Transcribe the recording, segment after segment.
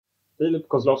Filip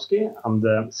Kozlowski. I'm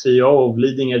the CEO of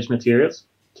Leading Edge Materials,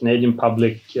 Canadian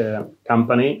public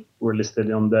company. We're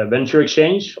listed on the Venture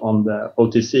Exchange, on the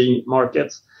OTC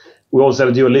markets. We also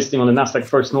have a dual listing on the Nasdaq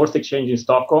First North Exchange in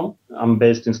Stockholm. I'm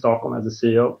based in Stockholm as the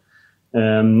CEO.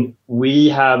 We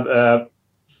have a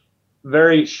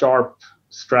very sharp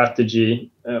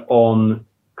strategy on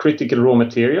critical raw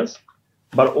materials,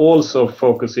 but also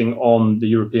focusing on the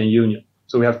European Union.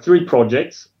 So we have 3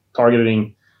 projects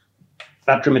targeting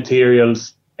battery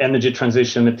materials, energy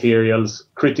transition materials,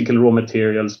 critical raw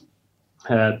materials.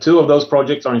 2 of those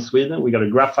projects are in Sweden. We got a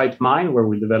graphite mine where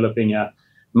we're developing a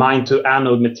mine to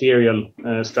anode material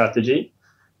strategy.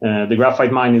 The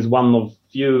graphite mine is one of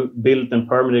few built and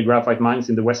permitted graphite mines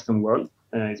in the Western world.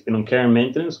 It's been on care and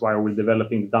maintenance while we're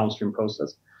developing the downstream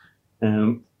process.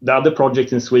 The other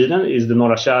project in Sweden is the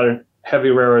Norra Kärr heavy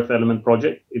rare earth element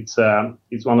project. It's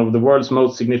one of the world's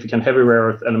most significant heavy rare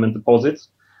earth element deposits.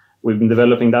 We've been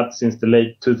developing that since the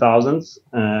late 2000s.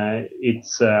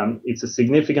 It's a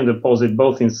significant deposit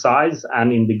both in size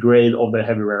and in the grade of the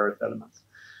heavy rare earth elements.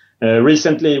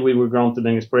 Recently, we were granted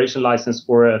an exploration license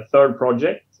for a 3rd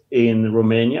project in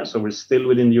Romania. So we're still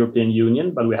within the European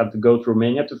Union, but we have to go to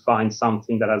Romania to find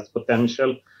something that has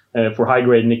potential for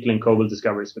high-grade nickel and cobalt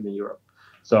discoveries within Europe.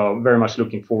 So very much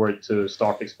looking forward to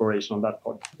start exploration on that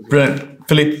project. Brilliant.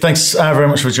 Philippe, thanks very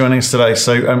much for joining us today.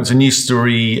 So it's a new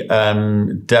story,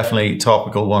 definitely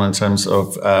topical one in terms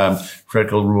of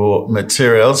critical raw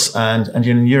materials and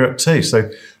in Europe too.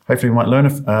 So hopefully we might learn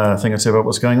a thing or two about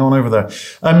what's going on over there.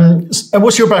 And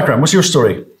what's your background? What's your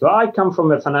story? So I come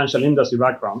from a financial industry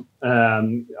background.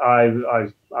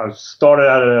 I've started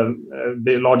at a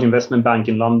large investment bank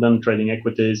in London, trading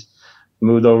equities.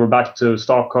 Moved over back to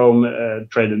Stockholm,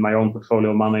 traded my own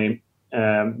portfolio money,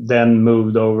 then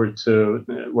moved over to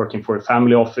working for a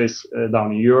family office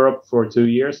down in Europe for 2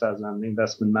 years as an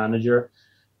investment manager.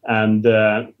 And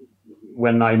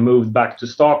when I moved back to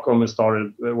Stockholm and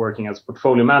started working as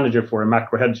portfolio manager for a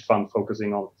macro hedge fund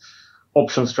focusing on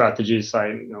option strategies,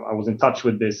 I was in touch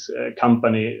with this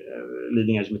company,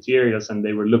 Leading Edge Materials, and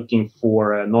they were looking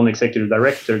for a non-executive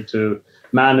director to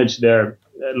manage their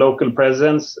local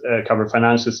presence, cover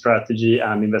financial strategy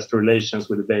and investor relations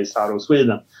with a base out of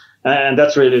Sweden. And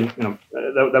that's really,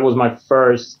 that was my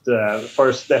first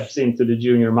steps into the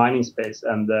junior mining space.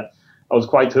 And I was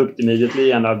quite hooked immediately,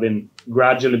 and I've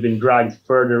gradually been dragged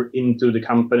further into the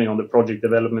company on the project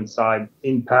development side.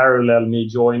 In parallel, me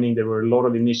joining, there were a lot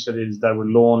of initiatives that were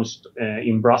launched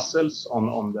in Brussels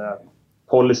on the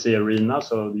policy arena,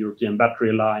 so the European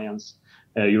Battery Alliance,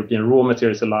 European Raw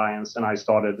Materials Alliance, and I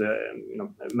started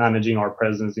managing our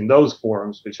presence in those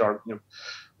forums, which are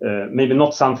maybe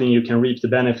not something you can reap the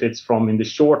benefits from in the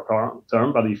short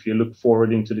term, but if you look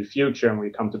forward into the future and we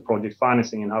come to project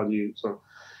financing and how do you sort of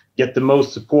get the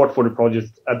most support for the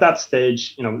project at that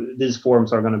stage, these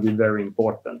forums are going to be very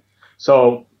important.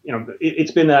 So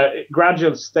it's been a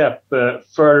gradual step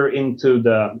further into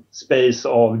the space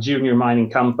of junior mining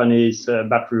companies,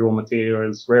 battery raw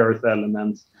materials, rare earth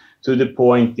elements, to the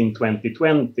point in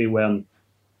 2020 when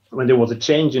there was a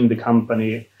change in the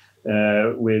company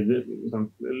with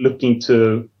looking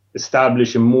to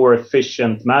establish a more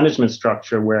efficient management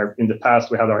structure, where in the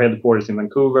past we had our headquarters in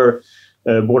Vancouver,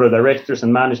 board of directors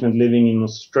and management living in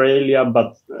Australia,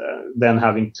 but then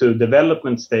having 2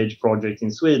 development stage projects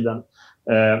in Sweden.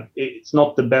 It's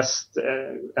not the best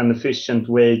and efficient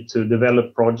way to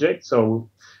develop projects. So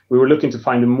we were looking to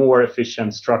find a more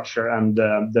efficient structure, and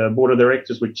the board of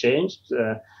directors were changed.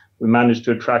 We managed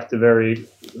to attract a very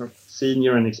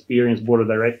senior and experienced board of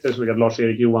directors. We got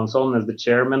Lars-Erik Johansson as the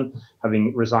chairman,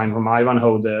 having resigned from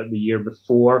Ivanhoe the year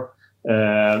before.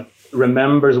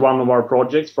 Remembers one of our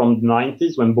projects from the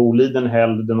 90s when Boliden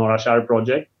held the Norra Kärr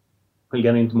project. We'll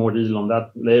get into more detail on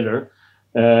that later.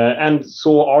 And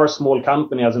saw our small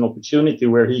company as an opportunity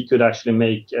where he could actually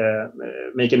make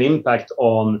an impact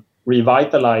on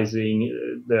revitalizing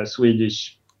the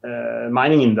Swedish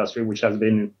mining industry, which has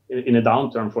been in a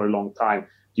downturn for a long time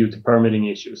due to permitting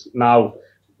issues. Now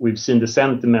we've seen the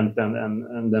sentiment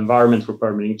and the environment for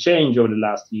permitting change over the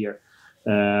last year.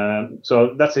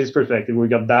 So that's his perspective. We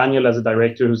got Daniel as a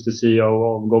director, who's the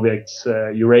CEO of GoviEx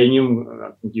Uranium.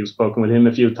 I think you've spoken with him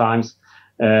a few times.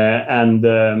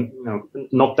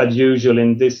 Not that usual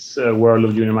in this world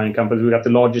of junior mining companies. We got the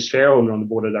largest shareholder on the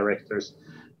board of directors,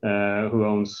 who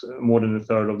owns more than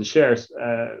 1/3 of the shares,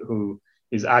 who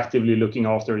is actively looking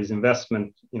after his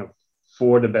investment,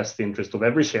 for the best interest of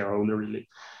every shareholder, really.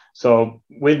 So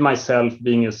with myself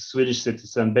being a Swedish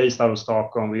citizen based out of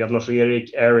Stockholm, we got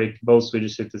Lars-Erik, Eric, both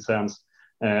Swedish citizens,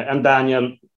 and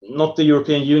Daniel, not the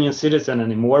European Union citizen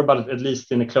anymore, but at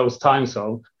least in a close time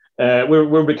zone.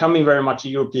 we're becoming very much a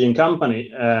European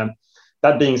company.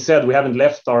 That being said, we haven't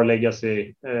left our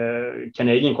legacy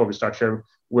Canadian corporate structure.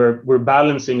 We're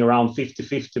balancing around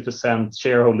 50%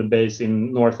 shareholder base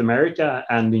in North America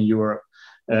and in Europe,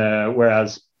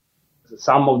 whereas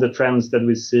some of the trends that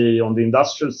we see on the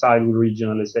industrial side with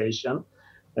regionalization,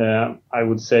 I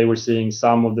would say we're seeing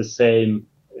some of the same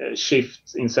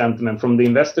shifts in sentiment from the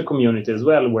investor community as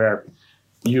well, where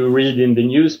you read in the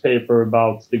newspaper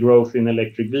about the growth in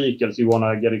electric vehicles. You want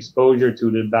to get exposure to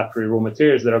the battery raw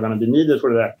materials that are going to be needed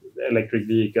for that electric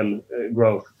vehicle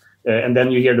growth. And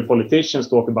then you hear the politicians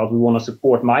talk about we want to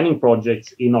support mining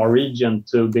projects in our region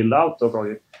to build out the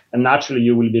project. And naturally,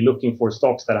 you will be looking for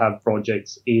stocks that have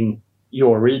projects in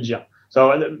your region.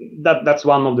 So that's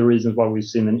one of the reasons why we've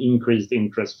seen an increased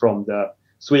interest from the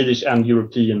Swedish and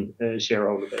European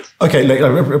shareholder base. Okay,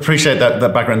 I appreciate that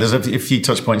background. There's a few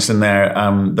touch points in there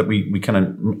that we kind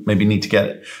of maybe need to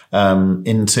get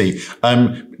into.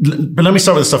 But let me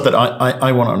start with the stuff that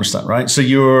I want to understand, right? So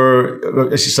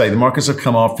as you say, the markets have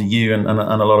come off for you and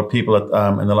a lot of people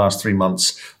in the last 3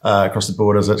 months across the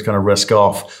board as it's kind of risk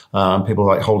off, people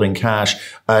like holding cash.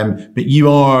 But you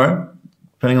are,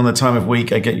 depending on the time of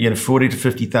week, I get $40 to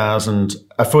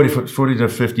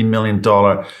 $50 million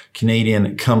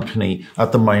Canadian company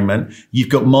at the moment. You've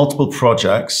got multiple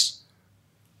projects,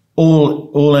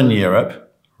 all in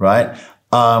Europe, right?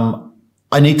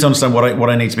 I need to understand what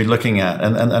I need to be looking at,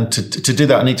 and to do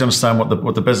that, I need to understand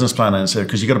what the business plan is here,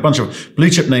 because you've got a bunch of blue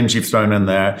chip names you've thrown in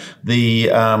there. The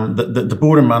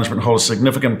board and management hold a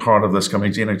significant part of this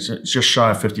company. Just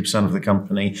shy of 50% of the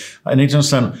company. I need to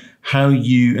understand how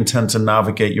you intend to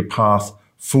navigate your path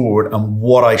forward and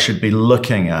what I should be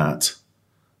looking at.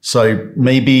 So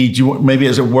maybe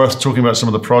is it worth talking about some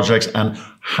of the projects and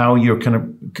how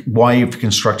why you've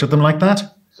constructed them like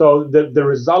that? So the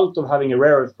result of having a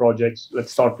rare earth project,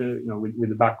 let's start with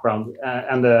the background,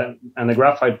 and the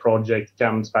graphite project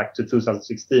comes back to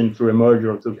 2016 through a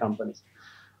merger of two companies.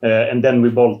 And then we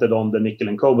bolted on the nickel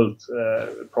and cobalt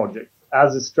project.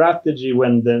 As a strategy,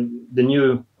 when the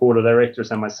new board of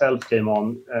directors and myself came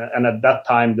on, and at that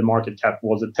time the market cap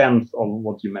was a tenth of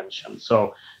what you mentioned.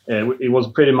 So it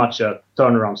was pretty much a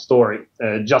turnaround story,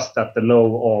 just at the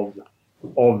low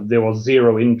of there was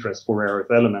zero interest for rare earth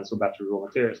elements or battery raw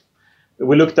materials.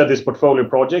 We looked at this portfolio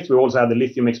project. We also had the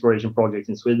lithium exploration project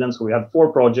in Sweden. So we had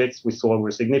 4 projects we saw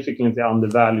were significantly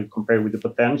undervalued compared with the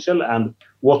potential and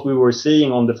what we were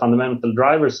seeing on the fundamental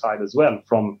driver side as well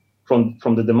from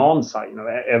the demand side.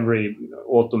 Every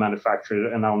auto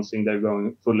manufacturer announcing they're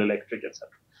going full electric, etc.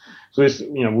 So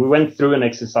we went through an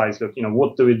exercise. Look,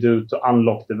 what do we do to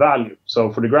unlock the value? So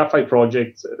for the graphite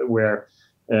project, where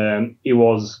it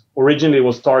was originally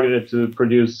targeted to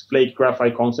produce flake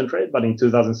graphite concentrate, but in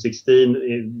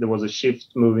 2016 there was a shift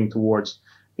moving towards,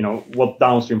 what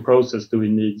downstream process do we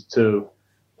need to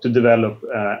develop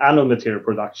anode material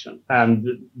production, and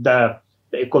the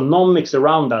economics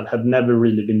around that had never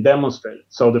really been demonstrated.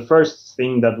 So the first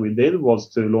thing that we did was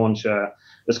to launch a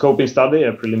scoping study,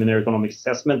 a preliminary economic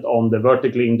assessment on the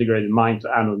vertically integrated mine to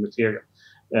anode material.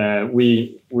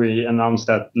 We announced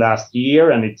that last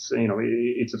year, and it's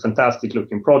a fantastic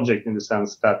looking project in the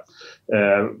sense that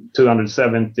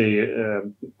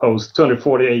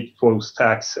 248 post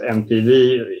tax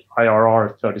NPV,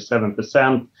 IRR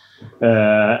 37%,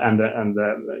 and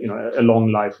a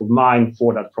long life of mine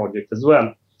for that project as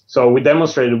well. So we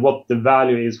demonstrated what the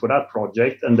value is for that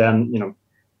project, and then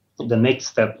the next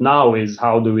step now is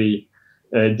how do we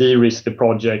de-risk the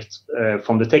project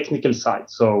from the technical side.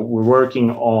 So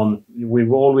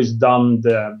we've always done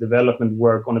the development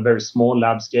work on a very small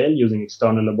lab scale using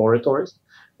external laboratories.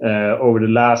 Over the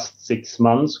last 6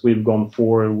 months, we've gone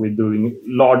forward with doing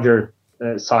larger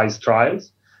size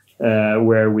trials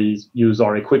where we use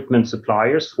our equipment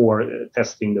suppliers for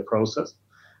testing the process.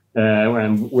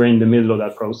 And we're in the middle of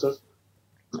that process.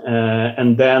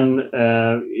 And then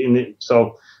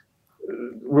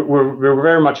we're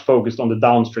very much focused on the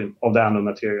downstream of the anode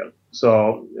material.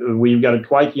 So we've got a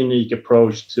quite unique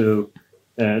approach to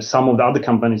some of the other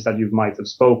companies that you might have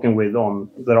spoken with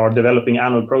that are developing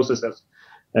anode processes.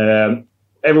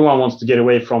 Everyone wants to get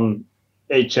away from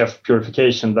HF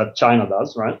purification that China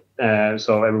does, right?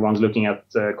 So everyone's looking at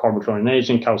carbon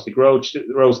chlorination, caustic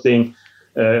roasting,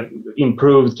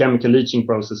 improved chemical leaching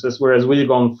processes, whereas we've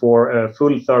gone for a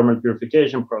full thermal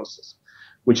purification process,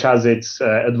 which has its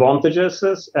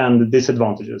advantages and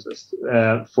disadvantages.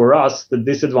 For us, the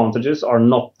disadvantages are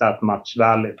not that much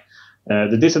valid.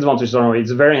 The disadvantages are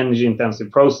it's a very energy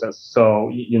intensive process, so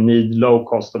you need low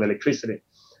cost of electricity.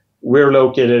 We're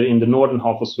located in the northern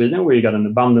half of Sweden, where you got an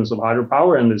abundance of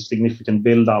hydropower and a significant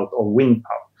build out of wind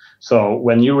power. So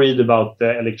when you read about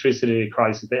the electricity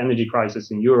crisis, the energy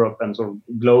crisis in Europe and sort of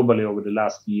globally over the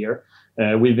last year,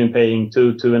 we've been paying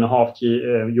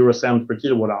 2.5 euro cent per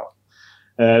kilowatt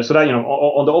hour. So that,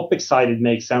 on the OPEX side, it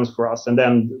makes sense for us. And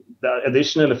then the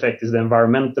additional effect is the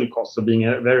environmental cost of being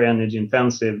very energy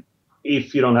intensive.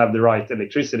 If you don't have the right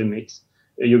electricity mix,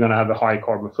 you're going to have a high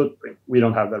carbon footprint. We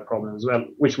don't have that problem as well,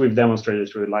 which we've demonstrated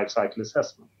through a life cycle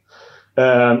assessment.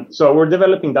 So we're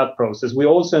developing that process. We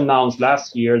also announced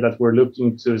last year that we're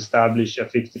looking to establish a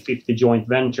 50-50 joint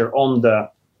venture on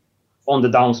the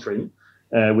downstream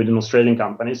with an Australian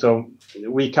company. So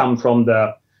we come from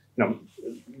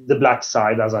the black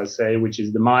side, as I say, which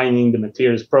is the mining, the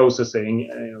materials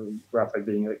processing, graphite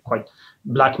being a quite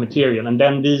black material. And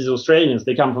then these Australians,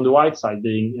 they come from the white side,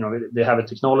 being, they have a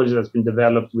technology that's been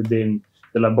developed within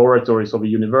the laboratories of a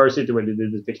university where they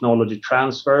did the technology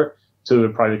transfer to a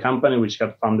private company, which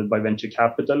got funded by venture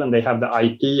capital. And they have the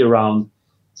IP around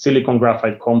silicon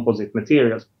graphite composite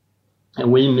materials.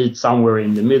 And we meet somewhere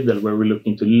in the middle where we're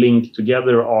looking to link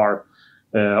together our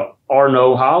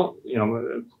know-how,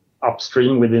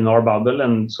 upstream within our bubble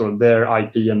and sort of their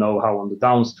IP and know-how on the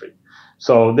downstream.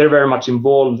 So they're very much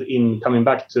involved in, coming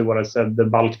back to what I said, the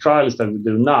bulk trials that we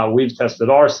do now. We've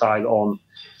tested our side on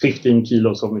 15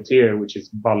 kilos of material, which is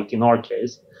bulk in our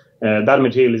case. That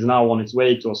material is now on its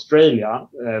way to Australia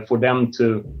for them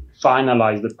to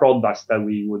finalize the products that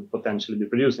we would potentially be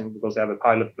producing, because they have a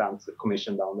pilot plant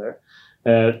commissioned down there.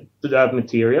 That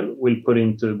material we'll put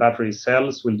into battery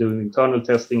cells. We'll do internal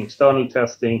testing, external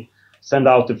testing, send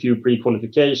out a few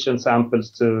pre-qualification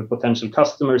samples to potential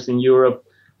customers in Europe.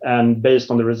 And based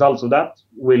on the results of that,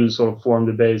 we'll sort of form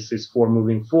the basis for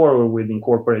moving forward with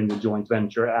incorporating the joint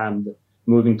venture and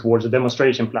moving towards a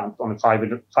demonstration plant on a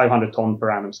 500 ton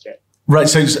per annum scale. Right.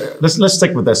 So let's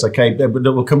stick with this. Okay.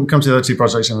 We'll come to the other two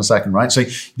projects in a second. Right. So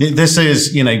this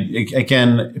is,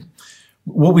 again,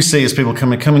 what we see is people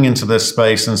coming into this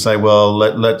space and say, well,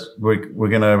 we're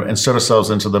going to insert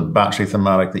ourselves into the battery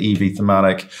thematic, the EV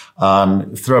thematic,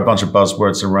 throw a bunch of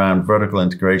buzzwords around vertical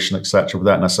integration, etc.,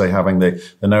 without necessarily having the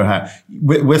know-how.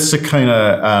 With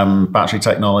Sakona Battery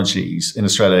Technologies in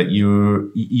Australia,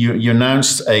 you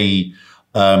announced a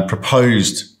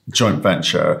proposed joint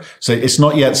venture, so it's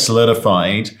not yet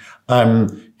solidified.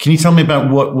 Can you tell me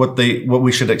about what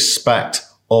we should expect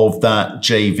of that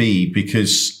JV?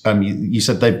 Because you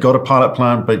said they've got a pilot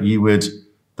plant, but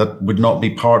that would not be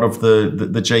part of the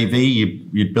JV.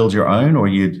 You'd build your own, or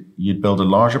you'd build a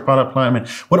larger pilot plant. I mean,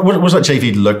 what does that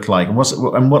JV look like, and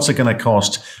what's it going to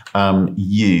cost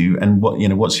you, and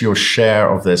what's your share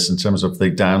of this in terms of the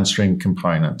downstream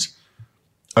component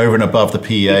over and above the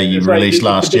PEA you released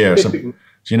last year?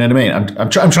 Do you know what I mean? I'm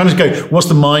trying to go, what's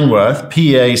the mine worth?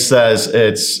 PEA says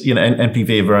it's,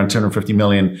 NPV of around 250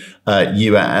 million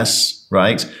US,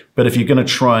 right? But if you're going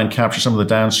to try and capture some of the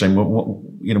downstream,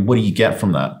 what do you get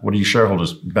from that? What do your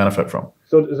shareholders benefit from?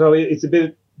 So it's a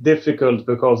bit difficult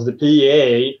because the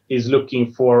PEA is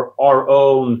looking for our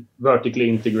own vertically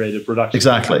integrated production.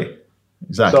 Exactly.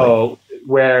 So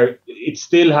where it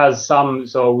still has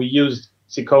so we used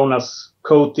Sakona's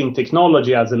coating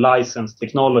technology as a licensed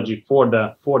technology for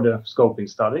the scoping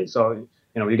study. So,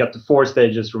 you got the 4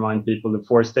 stages, remind people, the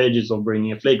 4 stages of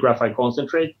bringing a flake graphite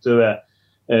concentrate to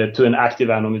an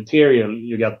active anode material.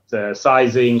 You got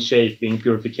sizing, shaping,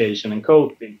 purification, and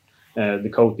coating. The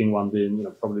coating one being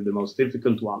probably the most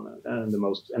difficult one and the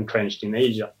most entrenched in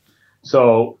Asia.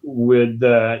 So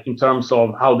in terms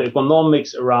of how the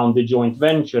economics around the joint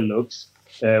venture looks,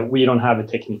 we don't have a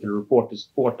technical report to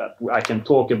support that. I can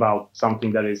talk about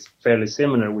something that is fairly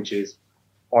similar, which is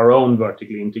our own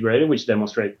vertically integrated, which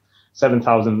demonstrates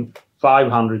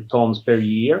 7,500 tons per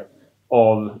year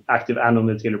of active anode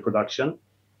material production.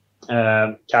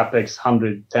 Capex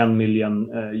 110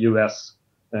 million US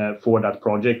for that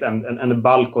project, and the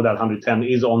bulk of that 110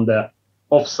 is on the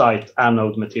off-site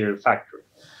anode material factory.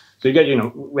 So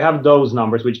we have those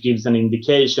numbers, which gives an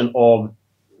indication of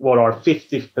what our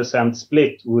 50%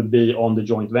 split would be on the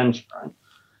joint venture.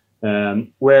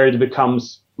 Where it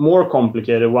becomes more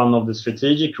complicated, one of the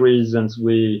strategic reasons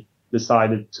we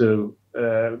decided to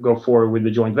go forward with the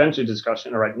joint venture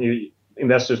discussion. All right,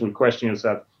 investors will question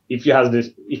yourself, if you have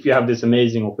this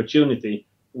amazing opportunity,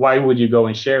 why would you go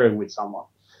and share it with someone?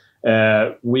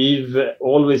 We've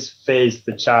always faced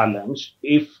the challenge,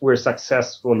 if we're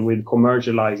successful with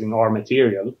commercializing our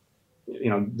material,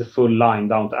 the full line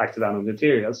down to active anode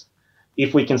materials,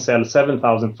 if we can sell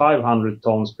 7,500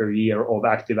 tons per year of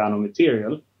active anode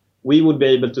material, we would be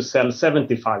able to sell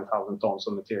 75,000 tons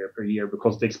of material per year,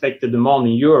 because the expected demand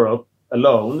in Europe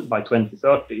alone by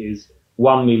 2030 is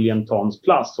 1 million tons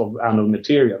plus of anode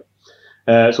material.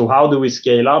 So how do we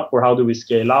scale up or how do we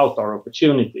scale out our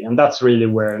opportunity? And that's really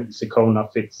where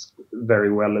Sicona fits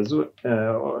very well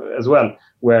as well,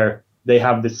 where they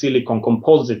have the silicon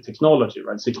composite technology,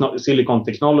 right? Silicon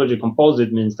technology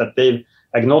composite means that they've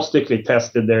agnostically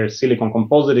tested their silicon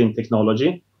compositing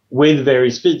technology with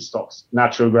various feedstocks,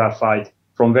 natural graphite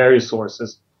from various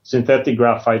sources, synthetic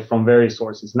graphite from various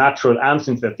sources, natural and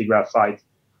synthetic graphite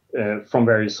from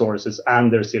various sources,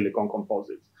 and their silicon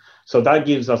composites. So that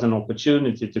gives us an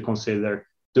opportunity to consider,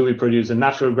 do we produce a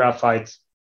natural graphite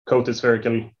coated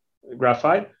spherical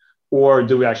graphite, or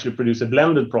do we actually produce a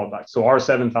blended product? So our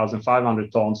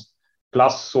 7,500 tons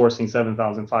plus sourcing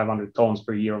 7,500 tons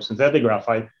per year of synthetic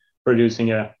graphite,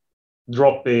 producing a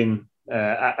drop-in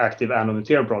active anode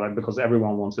material product, because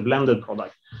everyone wants a blended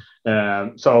product.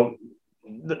 So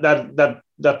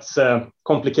that's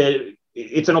complicated.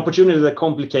 It's an opportunity that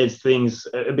complicates things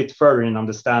a bit further in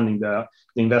understanding the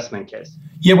investment case.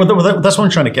 Yeah, well, that's what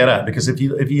I'm trying to get at, because if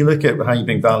you look at how you're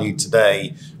being valued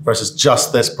today versus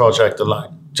just this project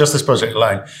alone,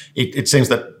 it seems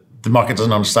that the market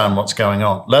doesn't understand what's going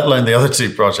on, let alone the other two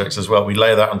projects as well. We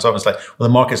lay that on top. It's like, well,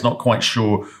 the market's not quite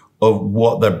sure of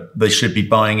what they should be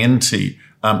buying into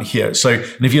here. So,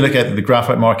 and if you look at the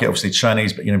graphite market, obviously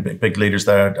Chinese, but big leaders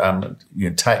there,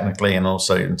 technically, and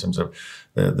also in terms of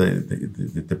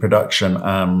the production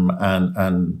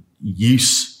and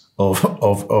use of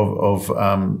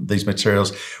these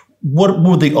materials. What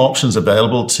were the options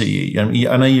available to you?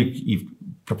 I know you've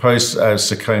proposed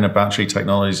Sicona Battery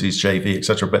Technologies JV,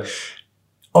 etc. But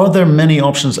are there many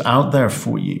options out there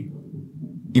for you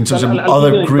in terms of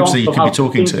other groups that you could be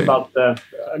talking to?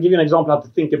 I'll give you an example how to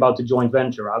think about the joint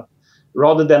venture.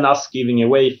 Rather than us giving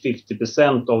away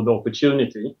 50% of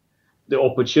the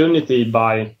opportunity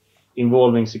by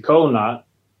involving Sicona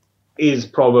is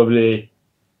probably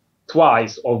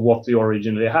twice of what we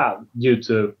originally had, due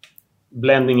to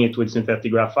blending it with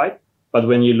synthetic graphite. But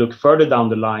when you look further down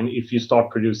the line, if you start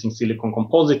producing silicon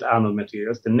composite anode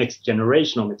materials, the next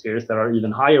generation of materials that are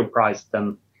even higher priced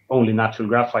than only natural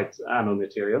graphite anode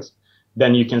materials,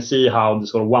 then you can see how the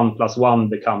sort of 1 + 1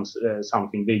 becomes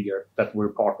something bigger, that we're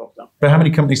part of them. But how many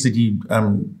companies did you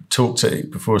talk to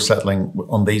before settling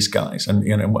on these guys? And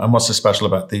and what's so special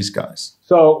about these guys?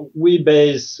 So we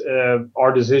base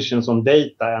our decisions on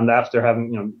data, and after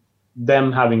having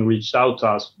them having reached out to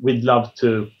us, we'd love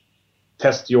to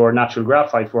test your natural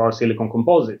graphite for our silicon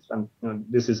composites. And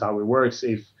this is how it works.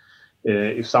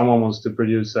 If someone wants to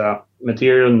produce a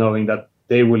material knowing that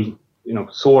they will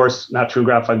source natural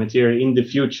graphite material in the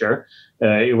future,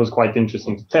 it was quite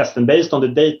interesting to test. And based on the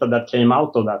data that came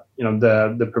out of that,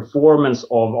 the performance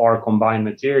of our combined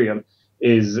material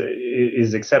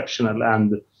is exceptional.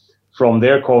 And from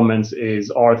their comments is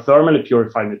our thermally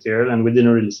purified material, and we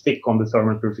didn't really stick on the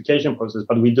thermal purification process,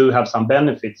 but we do have some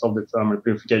benefits of the thermal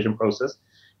purification process,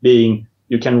 being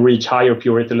you can reach higher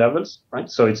purity levels, right?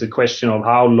 So it's a question of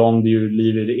how long do you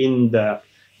leave it in the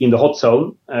hot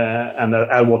zone and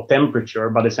at what temperature.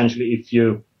 But essentially, if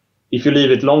you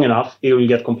leave it long enough, it will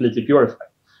get completely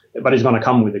purified. But it's going to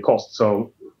come with a cost.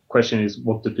 So question is,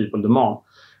 what do people demand?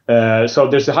 So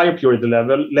there's a higher purity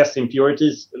level, less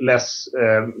impurities,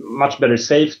 much better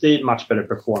safety, much better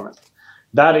performance.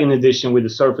 That, in addition with the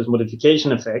surface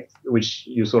modification effect, which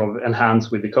you sort of enhance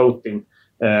with the coating,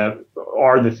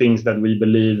 are the things that we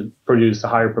believe produce a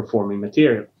higher performing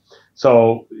material.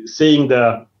 So seeing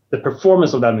the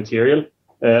performance of that material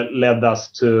led us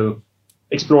to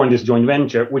exploring this joint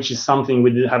venture, which is something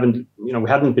we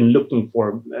hadn't been looking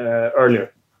for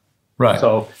earlier. Right.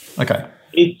 So okay.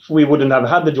 If we wouldn't have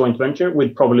had the joint venture,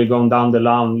 we'd probably gone down the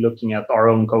line looking at our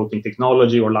own coating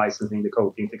technology or licensing the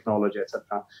coating technology,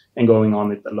 etc., and going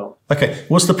on it alone. Okay.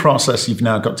 What's the process you've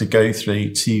now got to go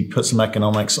through to put some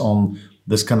economics on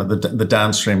this kind of the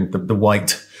downstream, the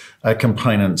white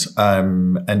component,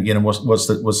 and what's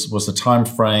the time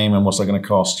frame, and what's that going to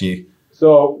cost you?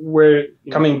 So we're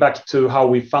coming back to how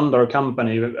we fund our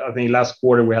company. I think last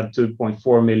quarter we had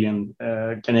 2.4 million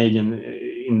Canadian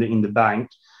in the bank,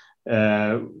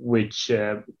 which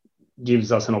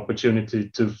gives us an opportunity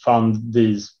to fund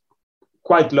these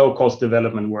quite low cost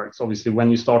development works. Obviously, when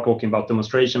you start talking about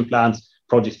demonstration plants,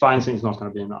 project financing is not going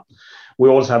to be enough. We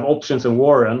also have options and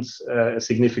warrants, a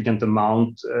significant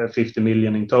amount, 50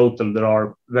 million in total, that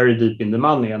are very deep in the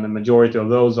money, and the majority of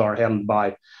those are held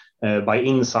by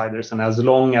insiders. And as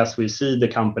long as we see the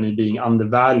company being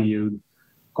undervalued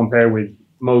compared with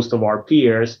most of our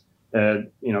peers,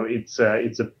 it's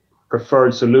a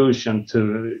preferred solution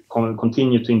to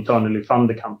continue to internally fund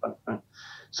the company.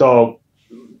 So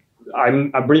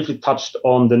I briefly touched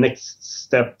on the next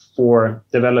step for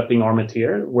developing our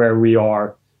material, where we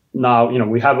are now,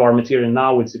 we have our material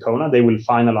now with Sicona. They will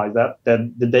finalize that.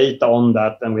 The data on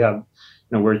that, and we have,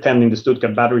 we're attending the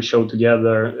Stuttgart Battery Show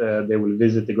together. They will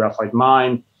visit the graphite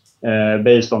mine.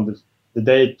 Based on the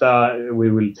data,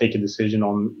 we will take a decision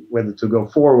on whether to go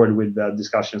forward with the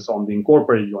discussions on the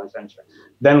incorporated joint venture.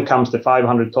 Then comes the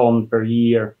 500 ton per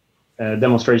year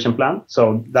demonstration plan.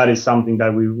 So that is something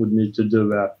that we would need to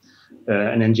do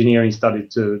an engineering study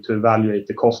to evaluate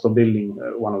the cost of building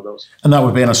one of those. And that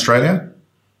would be in Australia?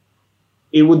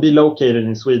 It would be located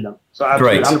in Sweden. So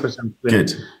absolutely 100% Sweden. Good.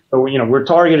 So we're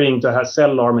targeting to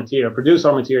sell our material, produce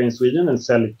our material in Sweden and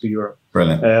sell it to Europe.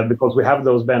 Brilliant. Because we have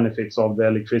those benefits of the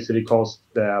electricity cost,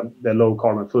 the low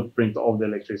carbon footprint of the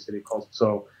electricity cost.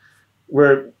 So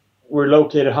we're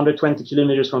located 120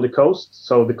 kilometers from the coast.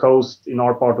 So the coast in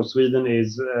our part of Sweden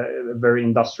is a very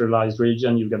industrialized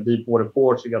region. You've got deep water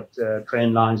ports, you got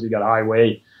train lines, you got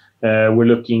highway. We're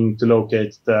looking to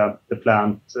locate the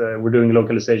plant. We're doing a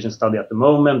localization study at the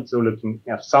moment. So we're looking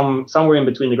at somewhere in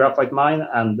between the graphite mine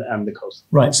and the coast.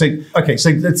 Right. So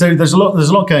there's a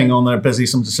lot going on there. Busy,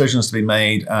 some decisions to be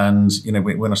made, and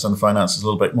we understand the finances a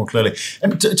little bit more clearly.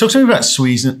 And talk to me about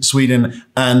Sweden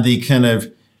and the kind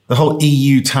of the whole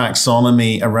EU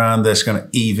taxonomy around this kind of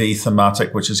EV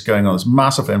thematic, which is going on. There's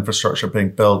massive infrastructure being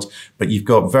built, but you've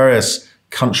got various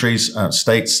countries,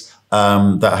 states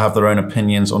that have their own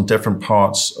opinions on different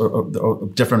parts or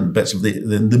different bits of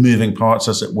the moving parts,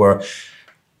 as it were.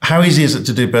 How easy is it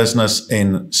to do business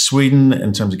in Sweden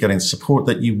in terms of getting the support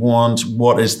that you want?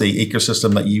 What is the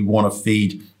ecosystem that you want to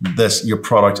feed your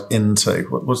product into?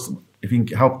 If you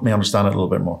can help me understand it a little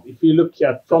bit more. If you look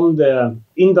at from the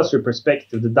industry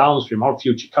perspective, the downstream, our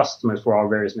future customers for our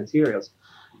various materials,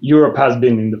 Europe has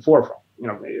been in the forefront.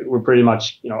 We're pretty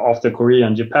much, after Korea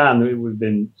and Japan, we've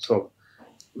been sort of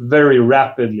very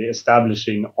rapidly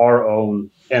establishing our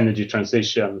own energy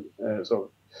transition,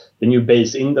 so the new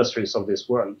base industries of this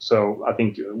world. So I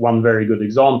think one very good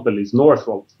example is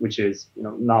Northvolt, which is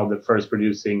now the first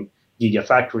producing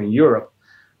gigafactory in Europe.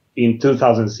 In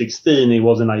 2016, it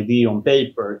was an idea on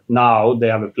paper. Now they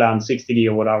have a planned 60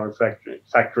 gigawatt hour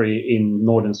factory in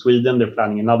northern Sweden. They're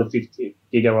planning another 50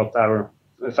 gigawatt hour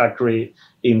factory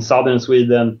in southern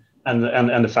Sweden and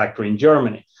a factory in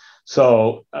Germany.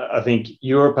 So I think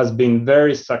Europe has been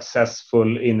very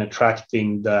successful in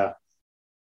attracting the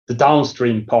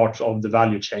downstream parts of the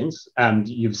value chains. And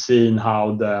you've seen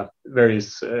how the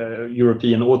various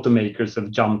European automakers have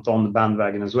jumped on the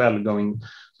bandwagon as well,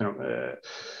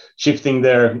 shifting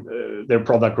their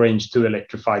product range to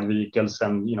electrified vehicles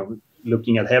and,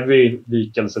 looking at heavy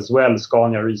vehicles as well.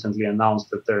 Scania recently announced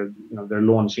that they're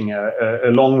launching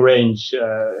a long range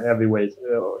heavyweight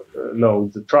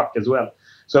load truck as well.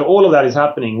 So all of that is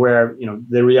happening where,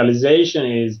 the realization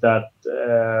is that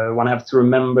one have to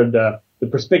remember the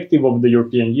perspective of the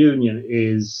European Union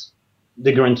is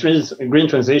the green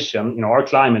transition. Our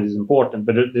climate is important,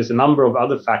 but there's a number of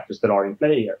other factors that are in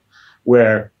play here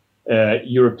where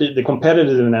the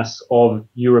competitiveness of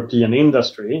European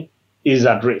industry is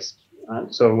at risk.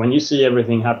 So when you see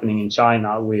everything happening in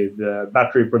China with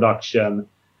battery production,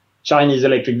 Chinese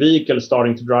electric vehicles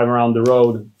starting to drive around the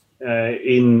road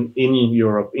in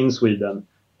Europe, in Sweden,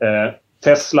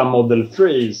 Tesla Model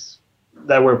 3s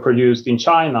that were produced in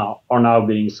China are now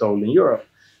being sold in Europe.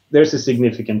 There's a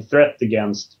significant threat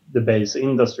against the base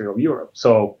industry of Europe.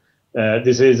 So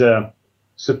this is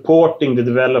supporting the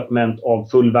development of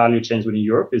full value chains within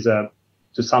Europe is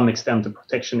to some extent a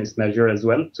protectionist measure as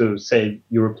well to save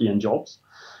European jobs.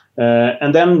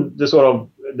 And then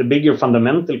the bigger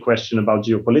fundamental question about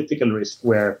geopolitical risk,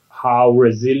 where how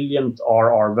resilient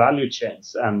are our value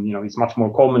chains? And, it's much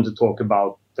more common to talk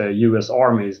about the US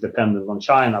Army is dependent on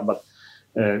China, but,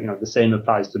 the same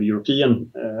applies to the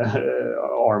European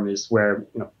armies where,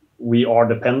 we are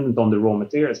dependent on the raw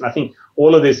materials. And I think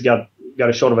all of this got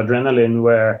a shot of adrenaline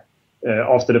where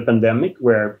after the pandemic,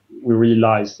 where we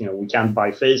realized, we can't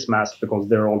buy face masks because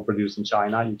they're all produced in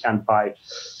China. You can't buy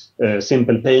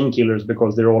simple painkillers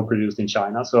because they're all produced in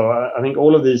China. So I think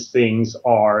all of these things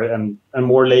are, and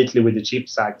more lately with the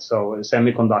CHIPS Act, so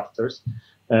semiconductors,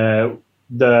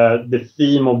 the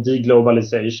theme of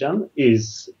deglobalization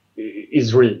is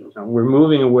real. We're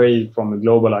moving away from a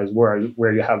globalized world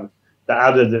where you have the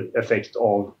added effect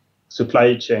of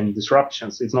supply chain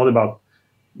disruptions. It's not about,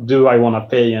 do I want to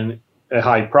pay a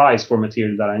high price for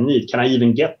material that I need? Can I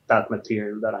even get that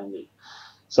material that I need?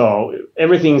 So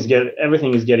everything is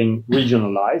getting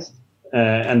regionalized,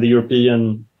 and the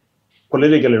European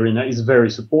political arena is very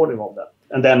supportive of that.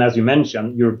 And then, as you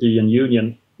mentioned, European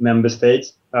Union member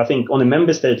states, I think on a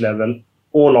member state level,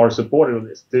 all are supportive of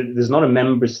this. There's not a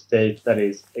member state that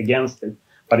is against it.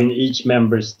 But in each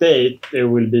member state, there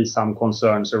will be some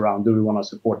concerns around, do we want to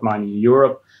support mining in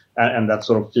Europe? And that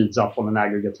sort of feeds up on an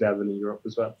aggregate level in Europe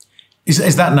as well.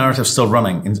 Is that narrative still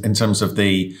running in terms of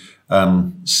the,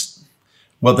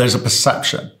 well, there's a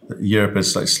perception that Europe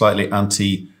is like slightly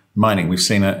anti-mining. We've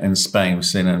seen it in Spain, we've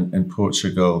seen it in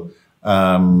Portugal,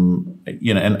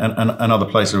 you know, and other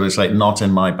places where it's like not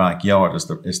in my backyard is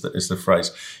the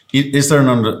phrase. Is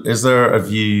there a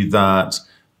view that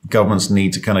governments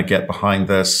need to kind of get behind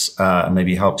this and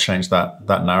maybe help change that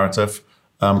narrative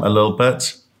a little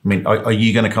bit? I mean, are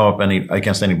you going to come up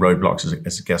against any roadblocks?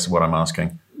 Is I guess what I'm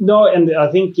asking. No, and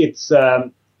I think it's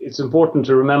important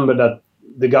to remember that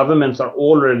the governments are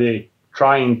already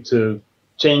trying to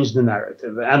change the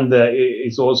narrative, and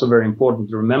it's also very important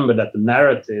to remember that the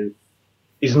narrative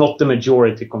is not the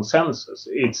majority consensus.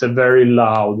 It's a very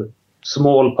loud,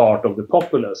 small part of the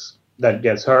populace that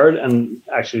gets heard and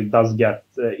actually does get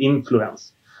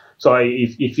influence. So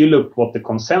if you look what the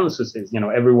consensus is, you know,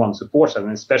 everyone supports it,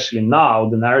 and especially now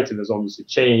the narrative has obviously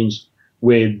changed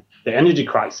with the energy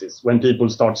crisis, when people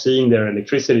start seeing their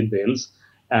electricity bills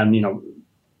and, you know,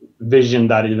 vision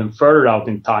that even further out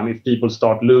in time, if people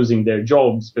start losing their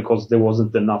jobs because there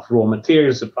wasn't enough raw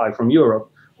material supply from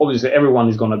Europe, obviously everyone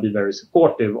is going to be very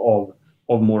supportive of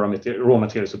more raw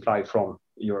material supply from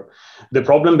Europe. The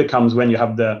problem becomes when you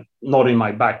have the not in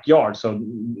my backyard. So,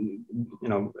 you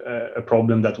know, a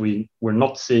problem that we're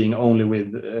not seeing only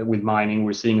with mining,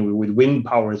 we're seeing it with wind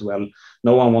power as well.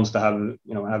 No one wants to have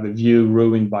a view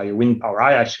ruined by a wind power.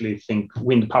 I actually think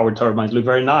wind power turbines look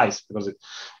very nice because it's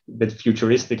a bit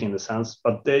futuristic in the sense.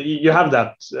 But you have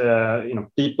that, you know,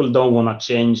 people don't want to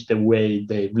change the way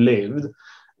they've lived,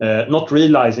 not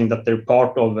realizing that they're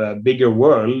part of a bigger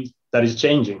world that is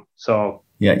changing. So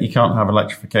yeah, you can't have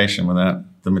electrification without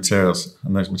the materials,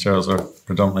 and those materials are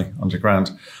predominantly underground.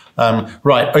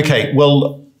 Right. Okay.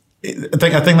 Well, I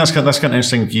think that's kind of an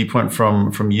interesting viewpoint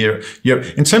from Europe.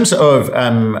 In terms of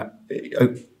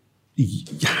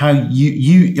how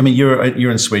you, I mean,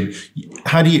 you're in Sweden.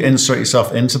 How do you insert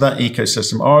yourself into that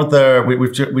ecosystem? Are there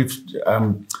we've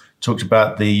talked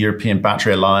about the European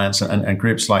Battery Alliance and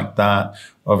groups like that.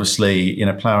 Obviously, you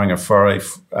know, ploughing a furrow,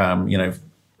 you know,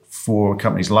 for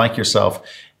companies like yourself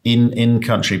in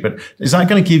country, but is that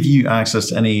going to give you access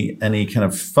to any kind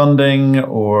of funding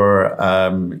or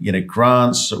you know,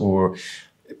 grants or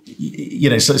you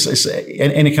know, so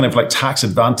any kind of like tax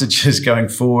advantages going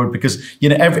forward? Because you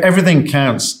know everything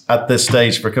counts at this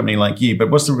stage for a company like you, but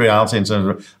what's the reality in terms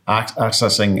of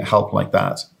accessing help like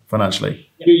that financially?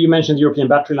 You mentioned the European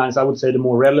Battery Alliance. I would say the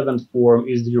more relevant form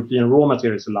is the European Raw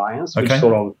Materials Alliance, which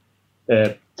sort of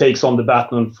takes on the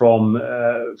baton from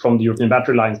the European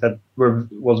Battery Alliance that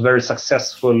was very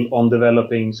successful on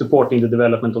supporting the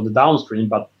development of the downstream,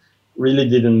 but really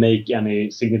didn't make any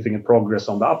significant progress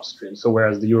on the upstream. So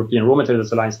whereas the European Raw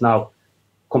Materials Alliance now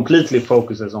completely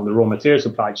focuses on the raw material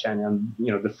supply chain, and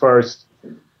you know the first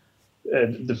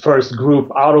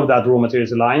group out of that raw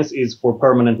materials alliance is for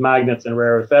permanent magnets and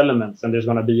rare earth elements, and there's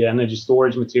going to be energy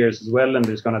storage materials as well, and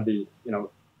there's going to be, you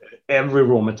know, every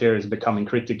raw material is becoming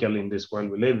critical in this world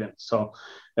we live in. So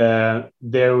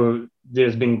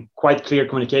there's been quite clear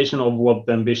communication of what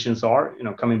the ambitions are. You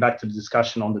know, coming back to the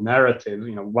discussion on the narrative,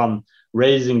 you know, one,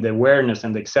 raising the awareness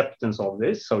and the acceptance of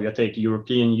this. So you take a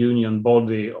European Union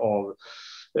body of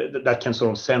that can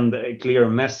sort of send a clear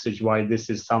message why this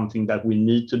is something that we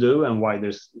need to do and why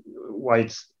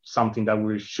it's something that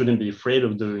we shouldn't be afraid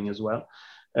of doing as well.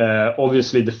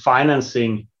 Obviously, the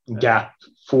financing gap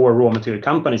for raw material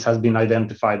companies has been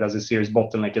identified as a serious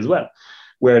bottleneck as well,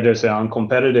 where there's an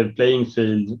uncompetitive playing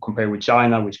field compared with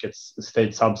China, which gets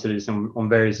state subsidies on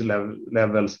various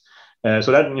levels.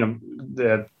 So that, you know,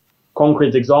 the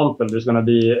concrete example, there's going to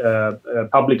be a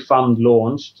public fund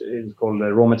launched. It's called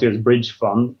the Raw Materials Bridge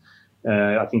Fund.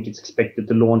 I think it's expected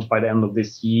to launch by the end of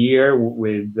this year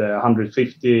with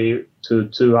 150 to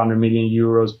 200 million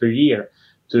euros per year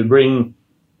to bring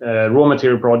raw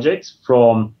material projects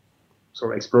from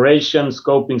sort of exploration,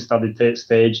 scoping, study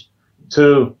stage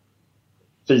to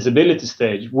feasibility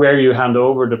stage, where you hand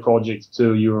over the project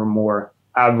to your more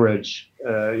average,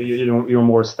 your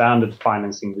more standard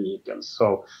financing vehicles.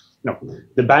 So, you know,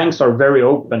 the banks are very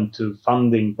open to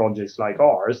funding projects like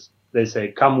ours. They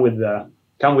say, come with the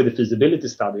feasibility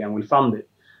study and we'll fund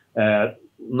it.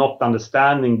 Not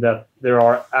understanding that there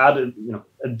are added, you know,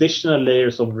 additional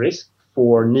layers of risk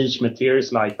for niche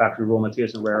materials like battery raw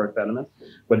materials and rare earth elements,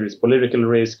 whether it's political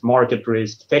risk, market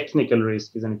risk, technical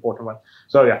risk is an important one.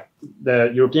 So yeah, the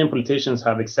European politicians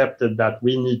have accepted that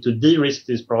we need to de-risk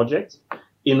these projects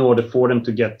in order for them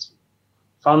to get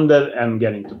funded and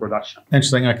get into production.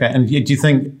 Interesting. Okay. And do you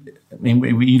think I mean,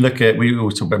 we look at, we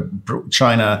always talk about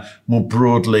China more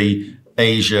broadly,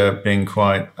 Asia being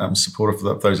quite supportive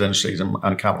of those industries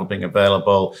and capital being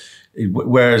available,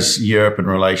 whereas Europe in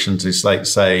relation to, like,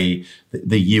 say,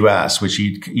 the US, which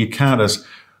you count as,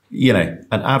 you know,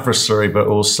 an adversary, but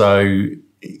also,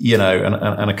 you know,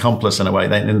 an accomplice in a way.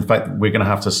 In fact, we're going to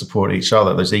have to support each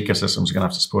other. Those ecosystems are going to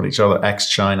have to support each other.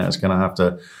 Ex-China is going to have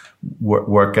to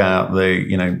work out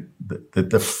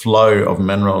the flow of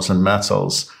minerals and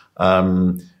metals.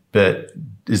 But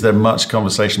is there much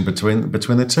conversation between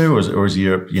the two, or is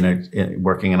Europe, you know,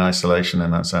 working in isolation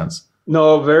in that sense?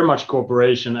 No, very much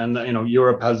cooperation, and you know,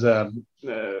 Europe has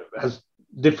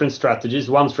different strategies.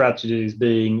 One strategy is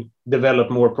being develop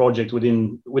more projects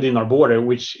within our border,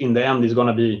 which in the end is going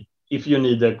to be, if you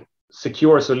need a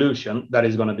secure solution, that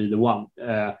is going to be the one.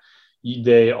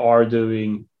 They are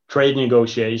doing trade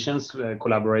negotiations,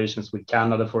 collaborations with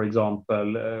Canada, for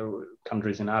example,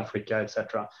 countries in Africa,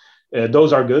 etc.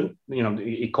 Those are good. You know,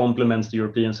 it complements the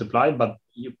European supply, but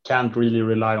you can't really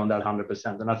rely on that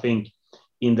 100%. And I think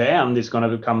in the end, it's going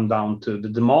to come down to the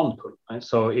demand pull. Right?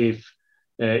 So if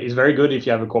it's very good if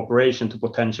you have a cooperation to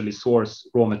potentially source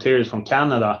raw materials from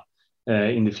Canada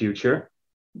in the future.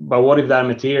 But what if that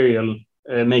material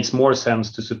makes more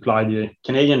sense to supply the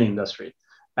Canadian industry,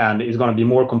 and is going to be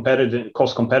more competitive,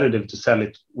 cost competitive to sell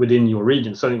it within your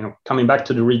region? So, you know, coming back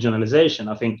to the regionalization,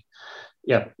 I think,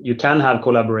 yeah, you can have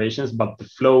collaborations, but the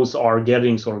flows are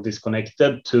getting sort of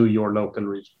disconnected to your local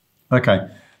region. Okay.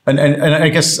 And I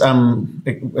guess,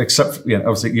 except, you know,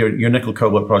 obviously your nickel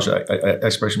cobalt project,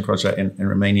 exploration project in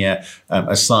Romania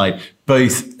aside,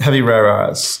 both heavy rare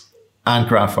earths and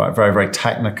graphite, very, very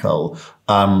technical.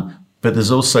 But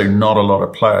there's also not a lot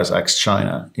of players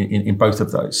ex-China in both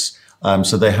of those.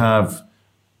 So they have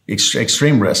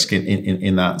extreme risk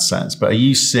in that sense. But are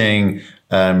you seeing,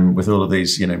 with all of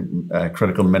these, you know,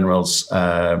 critical minerals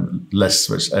lists,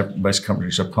 which most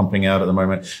countries are pumping out at the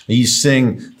moment, are you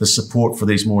seeing the support for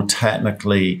these more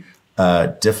technically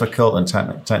difficult and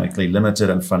technically limited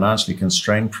and financially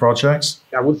constrained projects?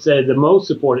 I would say the most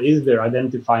support is there,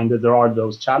 identifying that there are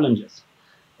those challenges.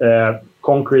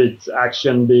 Concrete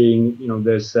action being, you know,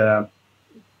 there's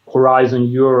Horizon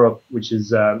Europe, which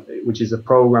is a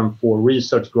program for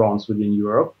research grants within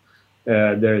Europe.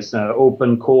 There's an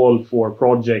open call for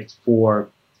projects for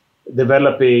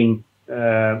developing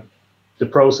the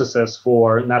processes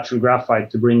for natural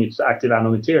graphite to bring it to active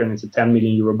anode material, and it's a 10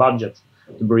 million euro budget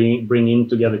to bring in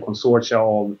together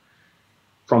consortia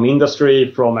from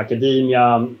industry, from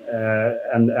academia,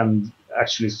 and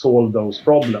actually solve those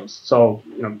problems. So,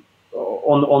 you know,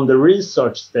 on the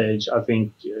research stage, I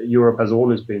think Europe has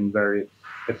always been very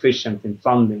efficient in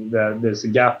funding. There's a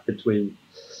gap between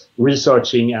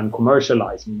researching and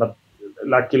commercializing, but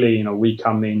luckily, you know, we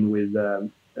come in with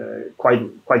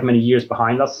quite many years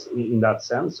behind us in that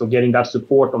sense. So getting that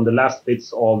support on the last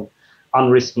bits of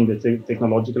unrisking the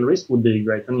technological risk would be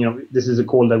great. And, you know, this is a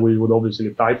call that we would obviously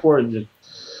apply for.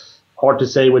 It's hard to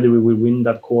say whether we will win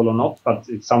that call or not, but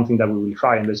it's something that we will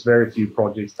try. And there's very few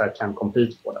projects that can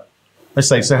compete for that. Let's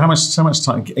say, so how much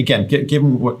time, again,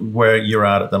 given where you're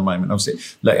at the moment, obviously,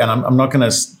 like, and I'm not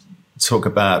going to talk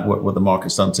about what the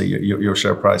market's done to your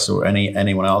share price or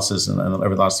anyone else's and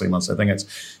over the last 3 months. I think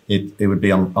it would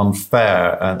be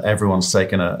unfair, and everyone's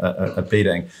taken a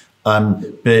beating.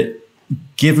 But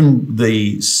given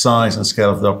the size and scale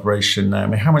of the operation now, I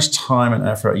mean, how much time and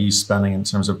effort are you spending in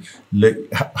terms of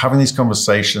having these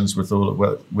conversations with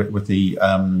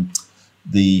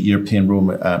the European Raw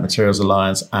Materials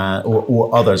Alliance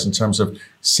or others in terms of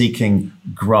seeking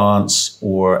grants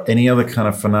or any other kind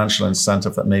of financial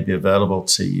incentive that may be available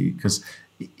to you? Because,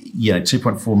 you know,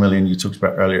 2.4 million you talked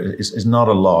about earlier is not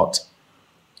a lot.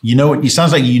 You know, it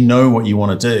sounds like you know what you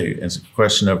want to do. It's a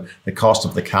question of the cost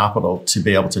of the capital to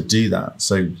be able to do that.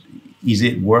 So is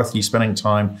it worth you spending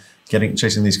time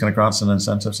chasing these kind of grants and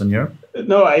incentives in Europe?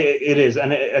 No, it is.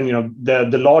 And you know,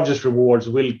 the largest rewards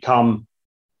will come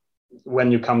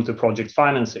when you come to project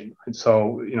financing.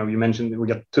 So, you know, you mentioned we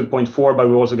got 2.4, but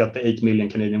we also got the 8 million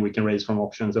Canadian we can raise from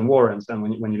options and warrants. And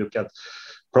when you look at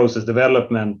process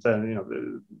development, you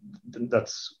know,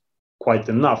 that's quite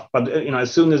enough. But, you know,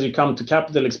 as soon as you come to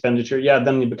capital expenditure, yeah,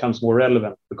 then it becomes more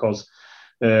relevant, because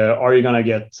are you going to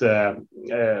get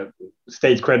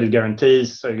state credit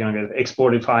guarantees? Are you going to get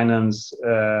exported finance?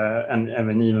 And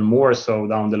even more so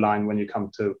down the line when you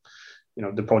come to, you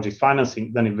know, the project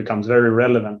financing, then it becomes very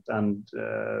relevant. And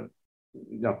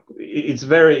you know, it's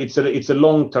a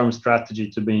long-term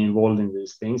strategy to be involved in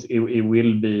these things. It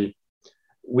will be,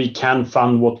 we can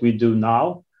fund what we do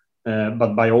now,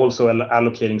 but by also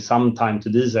allocating some time to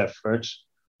these efforts,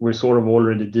 we're sort of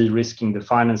already de-risking the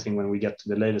financing when we get to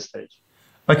the later stage.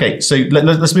 Okay, so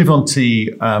let's move on to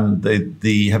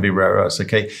the heavy rare earths.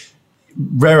 Okay,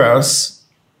 rare earths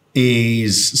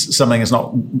is something that's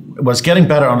not, well, it's getting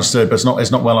better understood, but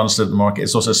it's not well understood in the market.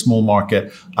 It's also a small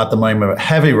market at the moment.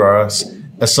 Heavy rare earths,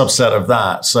 a subset of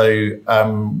that. So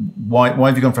why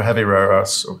have you gone for heavy rare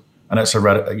earths? I know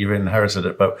you've inherited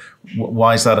it, but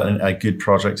why is that a good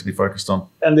project to be focused on?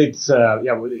 And it's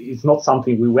not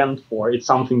something we went for. It's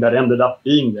something that ended up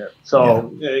being there.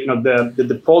 So the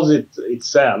deposit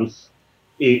itself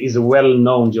is a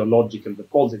well-known geological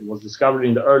deposit. It was discovered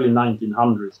in the early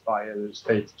 1900s by a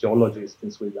state geologist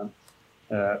in Sweden.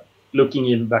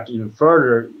 Looking back even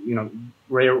further,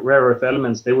 rare earth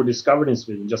elements, they were discovered in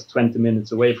Sweden just 20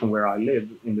 minutes away from where I live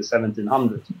in the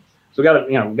 1700s. So we got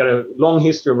a long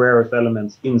history of rare earth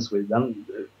elements in Sweden.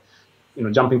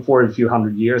 Jumping forward a few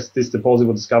hundred years, this deposit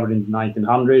was discovered in the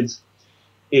 1900s.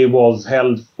 It was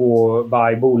held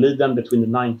by Boliden between the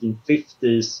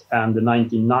 1950s and the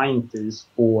 1990s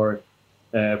for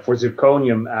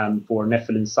zirconium and for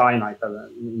nepheline cyanide,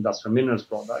 an industrial minerals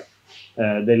product.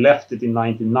 They left it in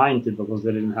 1990 because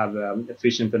they didn't have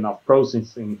efficient enough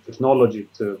processing technology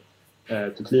to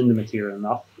clean the material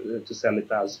enough to sell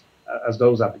it as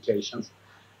those applications.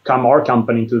 Come our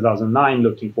company in 2009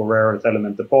 looking for rare earth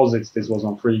element deposits. This was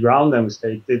on free ground, and we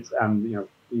staked it. And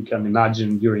you can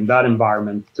imagine during that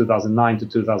environment, 2009 to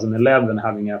 2011,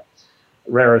 having a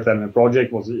rare earth element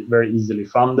project was very easily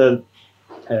funded.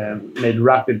 Made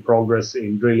rapid progress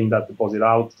in drilling that deposit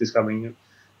out, discovering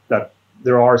that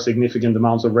there are significant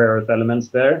amounts of rare earth elements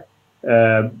there.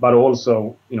 But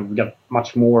also, we got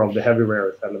much more of the heavy rare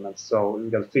earth elements. So we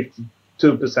got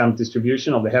 52%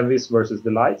 distribution of the heavies versus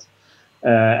the lights.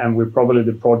 And we're probably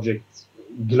the project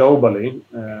globally,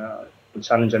 we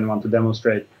challenge anyone to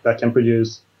demonstrate, that can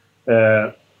produce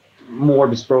more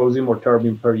dysprosium or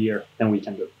terbium per year than we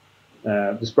can do.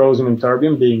 Dysprosium and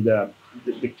terbium being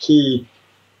the key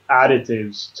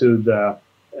additives to the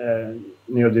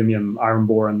neodymium iron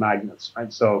boron magnets,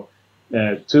 right? So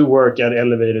to work at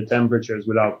elevated temperatures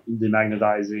without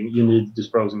demagnetizing, you need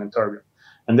dysprosium and terbium.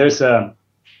 And there's a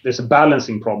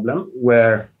balancing problem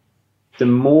where the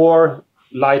more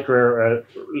light rare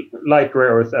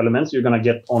earth elements you're going to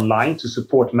get online to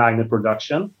support magnet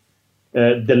production,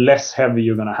 the less heavy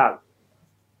you're going to have.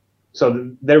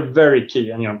 So they're very key.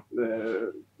 And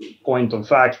point of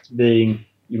fact being,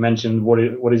 you mentioned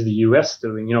what is the US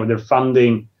doing? They're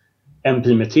funding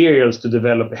MP Materials to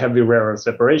develop a heavy rare earth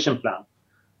separation plant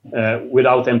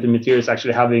without MP Materials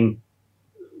actually having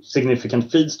significant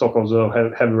feedstock of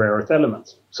the heavy rare earth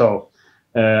elements. So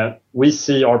we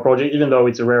see our project, even though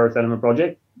it's a rare earth element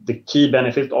project, the key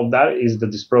benefit of that is the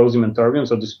dysprosium and terbium.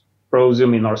 So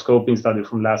dysprosium in our scoping study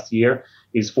from last year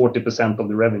is 40% of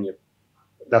the revenue.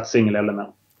 That single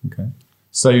element. Okay.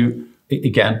 So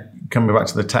again, coming back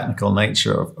to the technical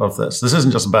nature of this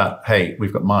isn't just about, hey,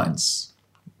 we've got mines,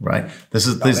 right? This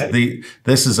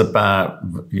is about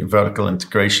vertical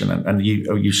integration, and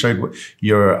you showed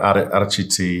your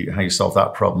attitude to how you solve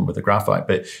that problem with the graphite.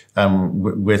 But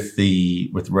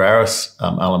with rare earth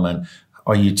element,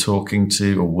 are you talking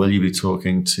to, or will you be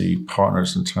talking to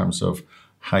partners in terms of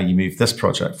how you move this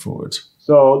project forward?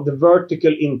 So the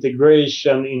vertical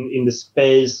integration in the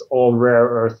space of rare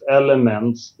earth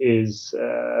elements is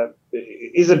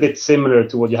a bit similar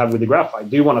to what you have with the graphite.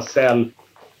 Do you want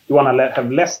to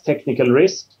have less technical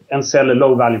risk and sell a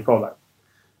low value product?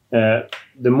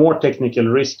 The more technical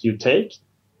risk you take,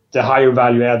 the higher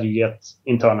value add you get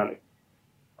internally.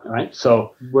 All right.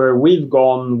 So where we've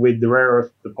gone with the rare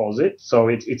earth deposit, so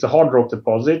it's a hard rock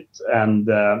deposit, and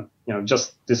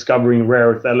just discovering rare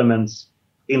earth elements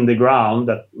in the ground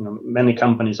that many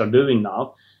companies are doing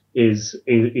now is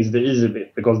the easy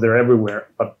bit, because they're everywhere,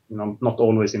 but not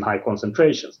always in high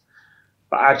concentrations.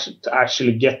 But to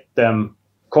actually get them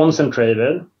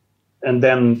concentrated and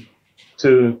then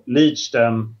to leach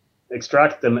them,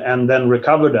 extract them, and then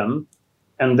recover them,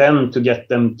 and then to get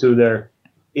them to their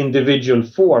individual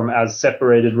form as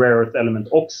separated rare earth element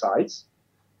oxides,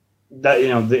 that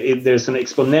there's an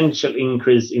exponential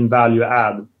increase in value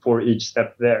add for each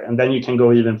step there. And then you can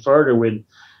go even further with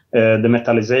the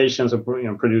metallizations of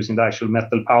producing the actual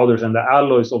metal powders and the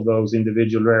alloys of those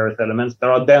individual rare earth elements that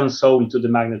are then sold to the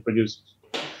magnet producers.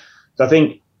 So I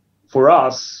think for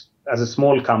us as a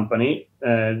small company,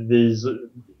 these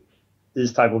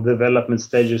type of development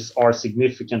stages are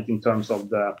significant in terms of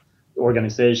the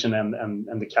organization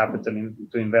and the capital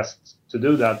to invest to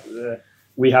do that.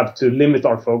 We have to limit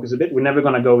our focus a bit. We're never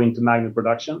going to go into magnet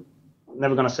production.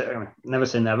 Never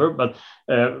say never, but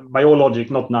by all logic,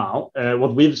 not now.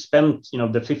 What we've spent,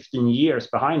 the 15 years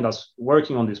behind us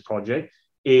working on this project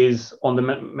is on the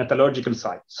metallurgical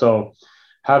side. So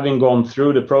having gone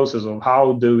through the process of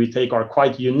how do we take our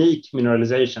quite unique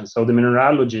mineralization. So the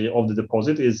mineralogy of the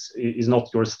deposit is not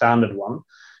your standard one.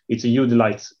 It's a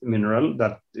eudolite mineral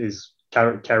that is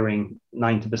carrying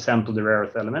 90% of the rare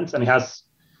earth elements. And it has,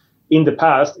 in the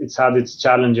past, it's had its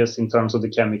challenges in terms of the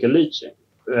chemical leaching.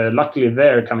 Luckily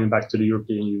there, coming back to the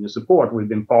European Union support, we've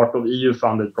been part of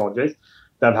EU-funded projects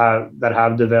that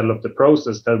have developed a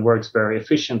process that works very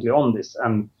efficiently on this.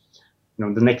 And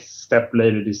the next step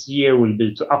later this year will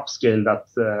be to upscale that.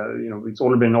 It's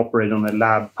already been operated on a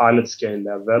lab pilot scale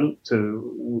level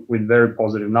with very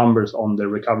positive numbers on the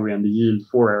recovery and the yield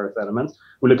for rare earth elements.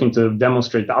 We're looking to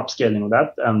demonstrate the upscaling of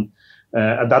that, and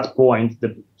at that point,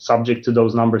 subject to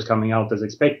those numbers coming out as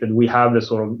expected, we have the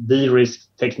sort of de-risk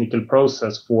technical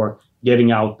process for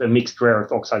getting out a mixed rare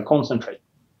earth oxide concentrate.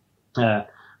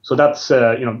 So that's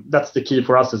the key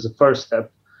for us as a first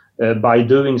step. By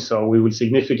doing so, we will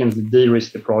significantly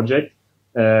de-risk the project,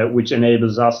 which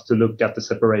enables us to look at the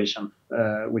separation,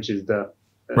 which is the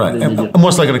right. And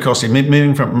what's that going to cost you?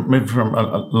 Moving from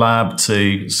a lab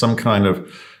to some kind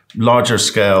of larger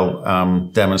scale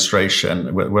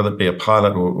demonstration, whether it be a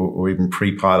pilot or even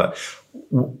pre-pilot.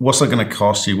 What's that going to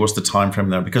cost you? What's the time frame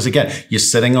there? Because again, you're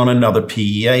sitting on another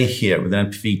PEA here with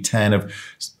an NPV10 of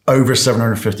over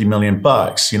 $750 million.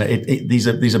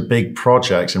 These are big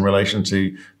projects in relation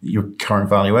to your current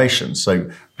valuation. So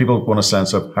people want a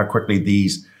sense of how quickly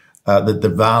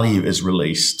the value is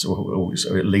released, or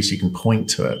at least you can point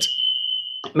to it.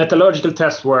 Metallurgical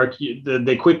test work, the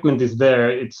equipment is there.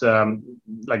 It's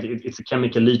it's a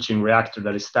chemical leaching reactor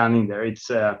that is standing there.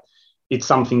 It's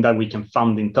something that we can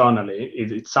fund internally.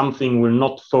 It's something we're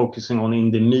not focusing on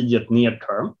in the immediate near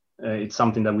term. It's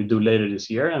something that we do later this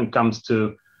year, and comes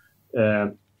to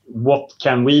what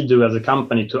can we do as a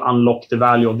company to unlock the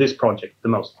value of this project the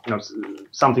most.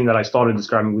 Something that I started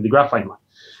describing with the graphite mine.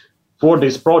 For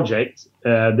this project,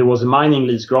 there was a mining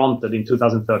lease granted in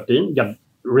 2013, got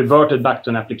reverted back to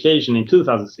an application in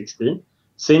 2016.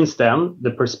 Since then,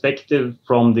 the perspective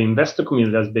from the investor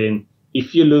community has been,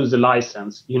 if you lose the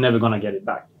license, you're never going to get it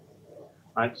back.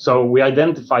 Right? So we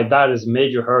identified that as a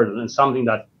major hurdle, and something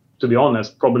that, to be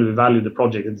honest, probably value the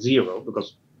project at zero,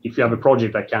 because if you have a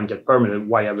project that can't get permitted,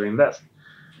 why ever invest?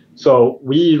 So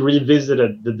we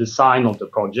revisited the design of the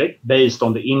project based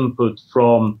on the input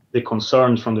from the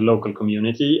concerns from the local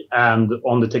community and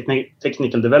on the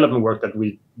technical development work that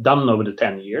we've done over the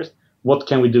 10 years. What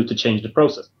can we do to change the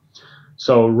process?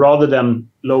 So rather than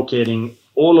locating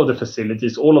all of the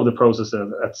facilities, all of the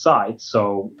processes at site,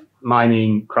 so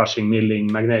mining, crushing, milling,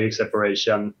 magnetic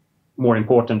separation, more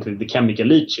importantly, the chemical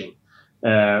leaching,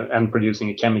 and producing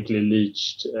a chemically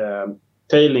leached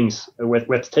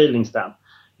wet tailings dam,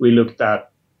 we looked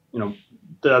at,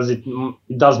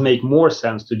 it does make more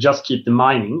sense to just keep the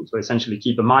mining, so essentially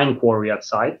keep a mine quarry at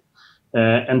site,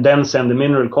 and then send the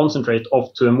mineral concentrate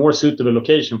off to a more suitable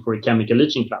location for a chemical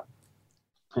leaching plant.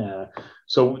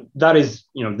 So that is,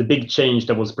 the big change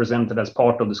that was presented as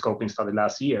part of the scoping study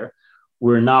last year.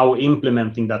 We're now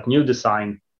implementing that new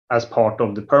design as part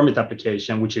of the permit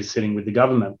application, which is sitting with the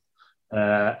government.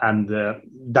 And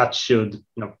that should,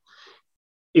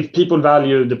 if people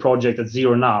value the project at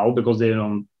zero now because they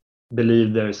don't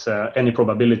believe there's any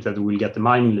probability that we'll get the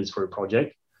mining lease for a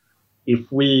project,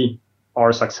 if we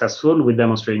are successful with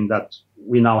demonstrating that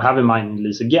we now have a mining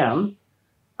lease again,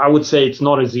 I would say it's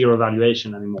not a zero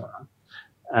valuation anymore.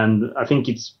 And I think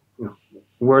it's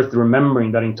worth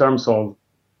remembering that in terms of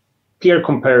peer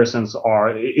comparisons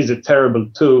is a terrible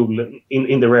tool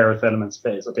in the rare earth element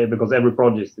space, okay? Because every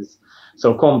project is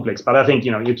so complex. But I think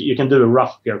you can do a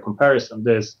rough peer comparison.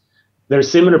 There's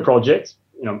similar projects,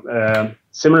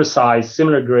 similar size,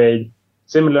 similar grade,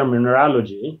 similar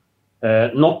mineralogy,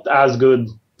 not as good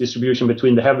distribution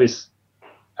between the heavies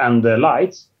and the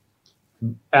lights,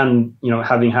 and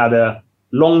having had a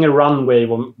longer runway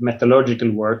of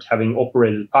metallurgical work, having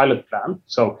operated pilot plant,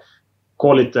 so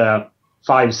call it a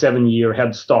 5-7 year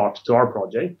head start to our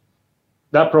project.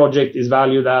 That project is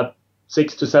valued at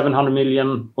 600 to 700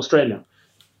 million Australian,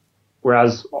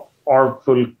 whereas our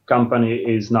full company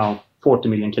is now 40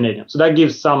 million Canadian. So that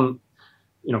gives some,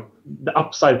 the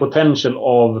upside potential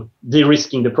of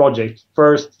de-risking the project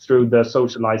first through the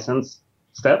social license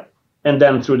step, and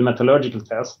then through the metallurgical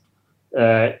test.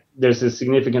 There's a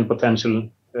significant potential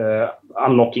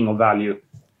unlocking of value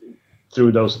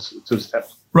through those two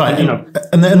steps. Right.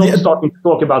 And then not starting to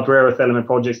talk about rare earth element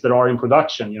projects that are in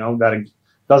production, that it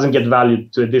doesn't get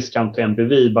valued to a discount to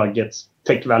NPV, but gets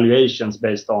tech valuations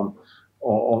based on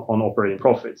on operating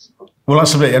profits. Well,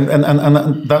 absolutely,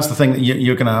 and that's the thing that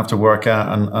you're going to have to work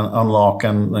out and unlock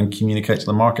and communicate to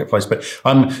the marketplace. But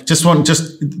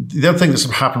the other thing that's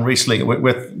happened recently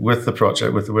with the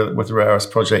project, with the Rare Earths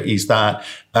project, is that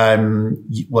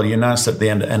you announced at the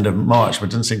end of March, but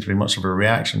didn't seem to be much of a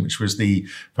reaction, which was the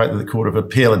fact that the Court of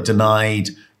Appeal had denied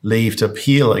leave to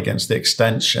appeal against the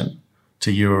extension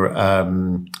to your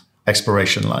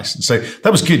exploration license. So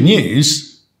that was good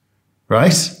news,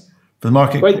 right? For the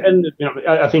market. Right, and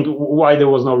I think why there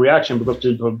was no reaction, because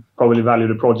people probably value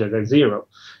the project at zero,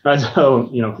 right?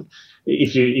 So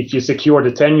if you secure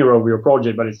the tenure of your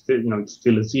project, but it's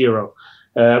still a zero.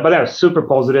 But they're super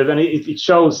positive, and it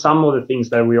shows some of the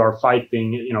things that we are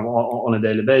fighting, on a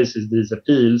daily basis, these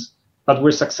appeals. But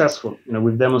we're successful.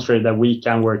 We've demonstrated that we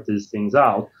can work these things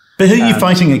out. But who are you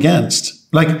fighting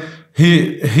against? Like,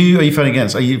 who are you fighting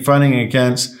against? Are you fighting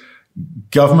against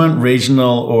government,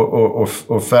 regional, or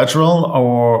federal,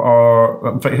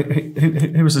 or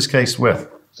who was this case with?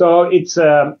 So it's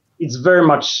very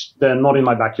much the not in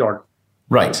my backyard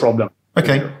problem.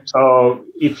 Okay. So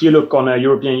if you look on a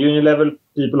European Union level,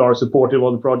 people are supportive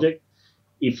of the project.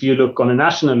 If you look on a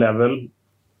national level,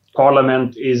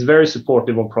 Parliament is very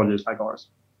supportive of projects like ours.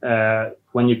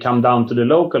 When you come down to the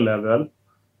local level,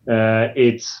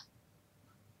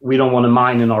 we don't want to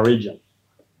mine in our region.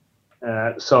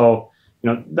 So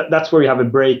that's where you have a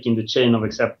break in the chain of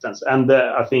acceptance. And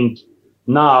I think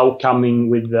now coming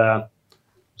with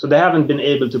so they haven't been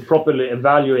able to properly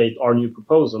evaluate our new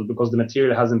proposal because the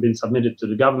material hasn't been submitted to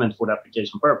the government for the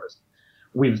application purpose.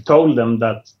 We've told them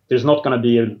that there's not going to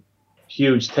be a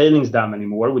huge tailings dam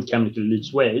anymore with chemical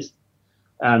leach waste,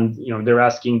 and they're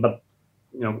asking, but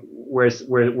where's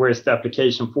the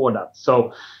application for that?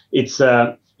 So it's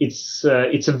a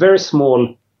very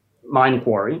small mine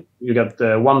quarry. You get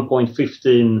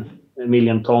 1.15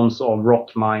 million tons of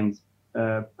rock mined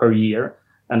per year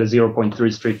and a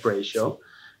 0.3 strip ratio.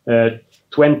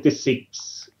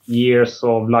 26 years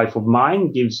of life of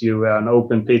mine gives you an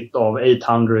open pit of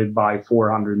 800 by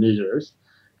 400 meters.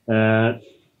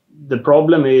 The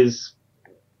problem is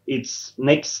it's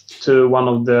next to one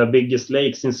of the biggest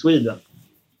lakes in Sweden.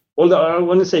 Although I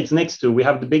want to say it's next to, we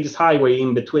have the biggest highway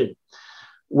in between,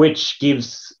 which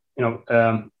gives,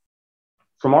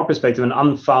 from our perspective, an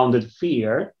unfounded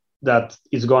fear that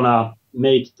it's going to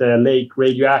make the lake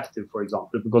radioactive, for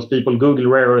example, because people Google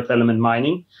rare earth element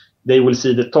mining, they will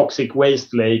see the toxic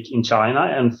waste lake in China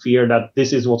and fear that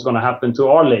this is what's going to happen to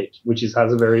our lake, which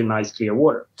has a very nice clear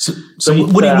water. So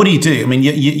what do you do? I mean,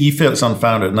 you feel it's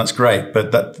unfounded, and that's great,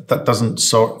 but that doesn't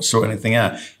sort anything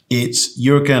out.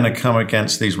 You're going to come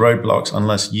against these roadblocks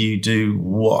unless you do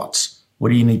what? What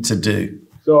do you need to do?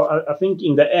 So I think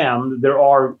in the end, there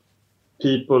are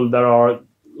people that are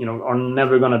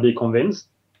never going to be convinced,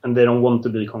 and they don't want to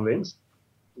be convinced.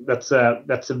 That's a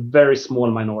very small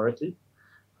minority.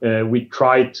 We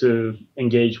try to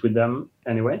engage with them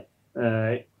anyway.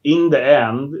 In the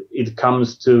end, it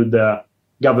comes to the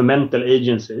governmental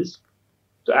agencies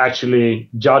to actually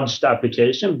judge the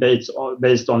application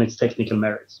based on its technical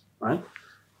merits, right?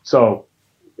 So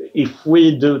if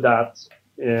we do that,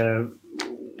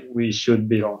 we should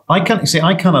be on. I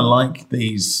kind of like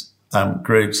these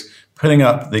groups putting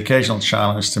up the occasional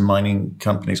challenge to mining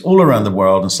companies all around the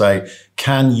world and say,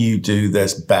 can you do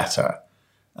this better?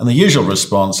 And the usual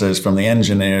response is from the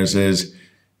engineers is,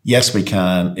 yes, we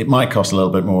can. It might cost a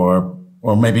little bit more,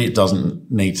 or maybe it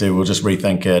doesn't need to. We'll just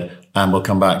rethink it and we'll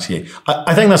come back to you.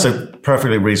 I think that's a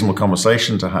perfectly reasonable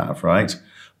conversation to have, right?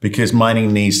 Because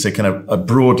mining needs to kind of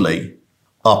broadly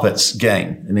up its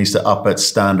game. It needs to up its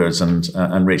standards and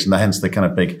reach. And hence the kind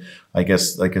of big, I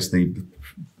guess the,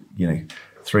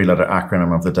 3-letter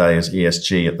acronym of the day is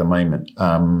ESG at the moment.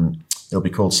 It'll be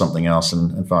called something else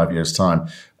in 5 years' time.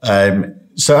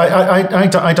 So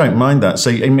I don't mind that.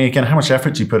 So, I mean, again, how much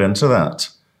effort do you put into that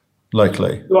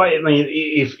locally? Well, I mean,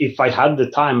 if I had the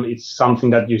time, it's something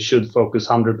that you should focus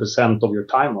 100% of your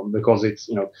time on, because it's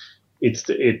one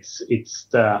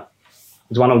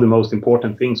of the most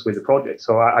important things with the project.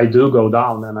 So I do go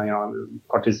down and I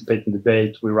participate in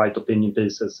debate. We write opinion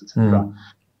pieces, etc.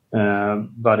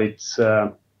 But it's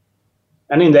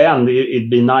and in the end, it'd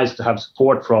be nice to have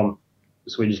support from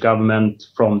the Swedish government,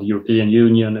 from the European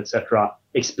Union, etc.,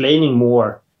 explaining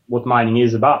more what mining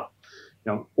is about.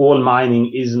 All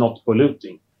mining is not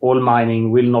polluting. All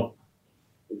mining will not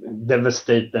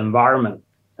devastate the environment.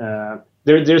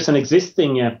 There's an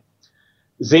existing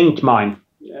zinc mine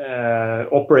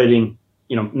operating,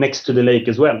 next to the lake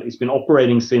as well. It's been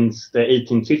operating since the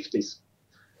 1850s,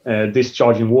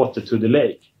 discharging water to the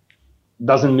lake.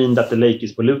 Doesn't mean that the lake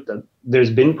is polluted. There's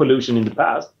been pollution in the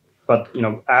past, but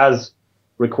as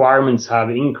requirements have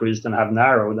increased and have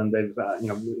narrowed, and they've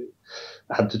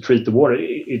had to treat the water.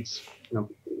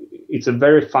 It's a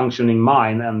very functioning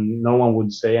mine, and no one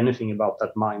would say anything about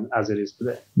that mine as it is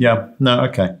today. Yeah, no,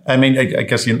 okay. I mean, I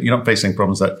guess you're not facing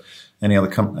problems that any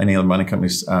other mining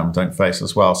companies don't face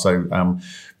as well. So,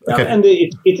 okay. And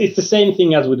it's the same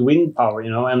thing as with wind power,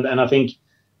 and I think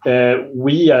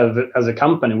we have, as a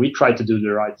company, we try to do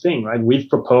the right thing, right?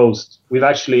 We've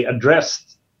actually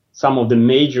addressed some of the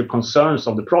major concerns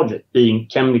of the project, being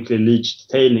chemically leached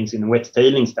tailings in a wet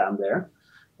tailings dam there.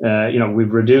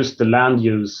 We've reduced the land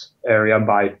use area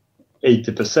by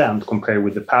 80% compared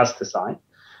with the past design.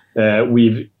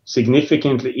 We've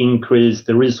significantly increased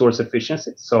the resource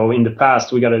efficiency. So in the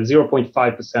past, we got a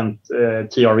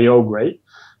 0.5% TREO grade.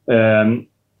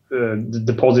 The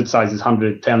deposit size is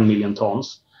 110 million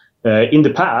tons. In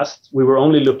the past, we were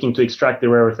only looking to extract the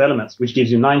rare earth elements, which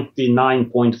gives you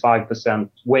 99.5%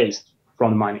 waste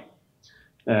from the mining.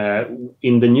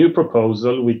 In the new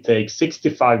proposal, we take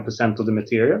 65% of the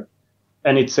material,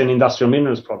 and it's an industrial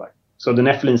minerals product. So the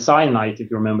nepheline cyanide,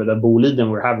 if you remember, that Boliden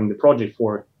were having the project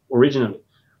for originally,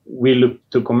 we look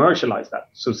to commercialize that.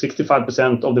 So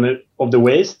 65% of the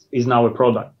waste is now a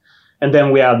product. And then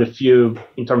we add a few,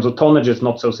 in terms of tonnages,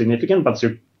 not so significant, but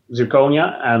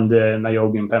zirconia and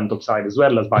niobium pentoxide as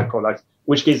well as byproducts,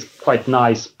 which gives quite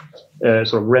nice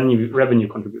sort of revenue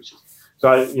contributions.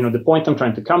 So, the point I'm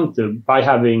trying to come to, by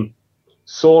having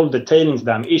solved the tailings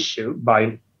dam issue,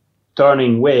 by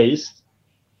turning waste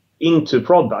into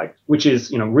product, which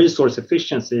is, resource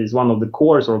efficiency is one of the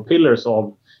cores or pillars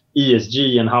of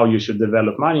ESG and how you should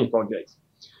develop mining projects.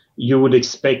 You would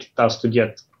expect us to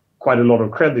get quite a lot of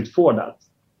credit for that.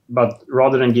 But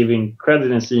rather than giving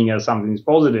credit and seeing it as something is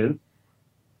positive,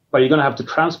 but you're going to have to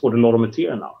transport a lot of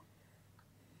material now.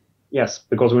 Yes,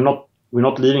 because we're not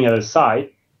leaving at a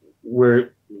site. We're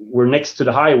next to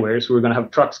the highway, so we're going to have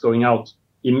trucks going out,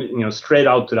 straight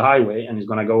out to the highway, and it's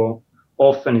going to go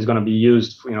off, and it's going to be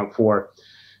used,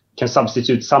 can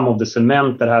substitute some of the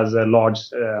cement that has a large,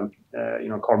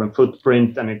 carbon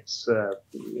footprint, and it's a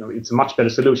much better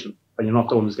solution. But you're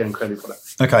not always getting credit for that.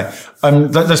 Okay,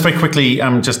 let's very quickly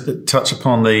just touch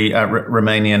upon the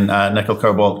Romanian nickel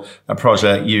cobalt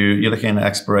project. You're looking at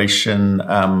exploration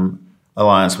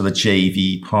alliance with a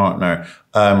JV partner.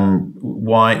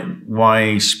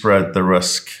 Why spread the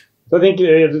risk? So I think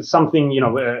it's something,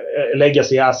 a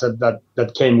legacy asset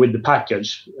that came with the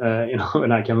package,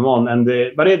 when I came on,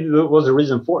 but it was a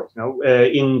reason for it.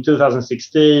 In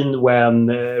 2016, when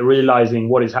realizing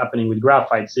what is happening with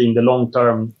graphite, seeing the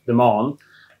long-term demand,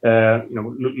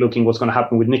 looking what's going to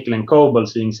happen with nickel and cobalt,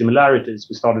 seeing similarities,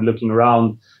 we started looking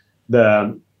around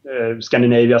the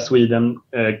Scandinavia, Sweden,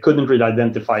 couldn't really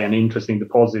identify any interesting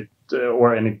deposit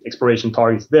or any exploration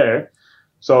targets there.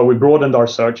 So we broadened our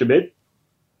search a bit.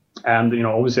 And,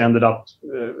 obviously ended up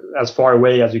as far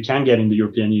away as you can get in the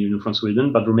European Union from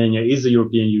Sweden. But Romania is a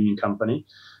European Union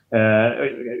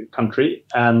country,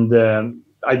 and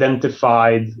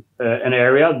identified an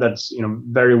area that's,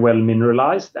 very well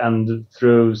mineralized, and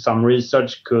through some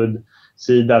research could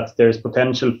see that there's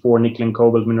potential for nickel and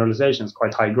cobalt mineralizations,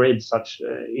 quite high grade such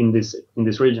in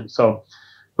this region. So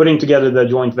putting together the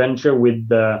joint venture with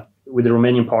the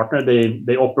Romanian partner,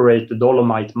 they operate the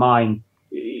dolomite mine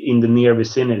in the near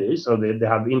vicinity. So they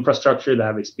have infrastructure, they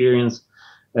have experience,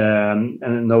 and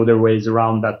know their ways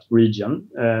around that region.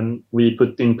 We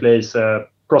put in place a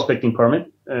prospecting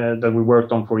permit that we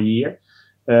worked on for a year.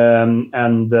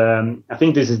 I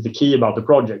think this is the key about the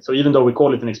project. So even though we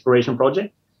call it an exploration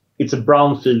project, it's a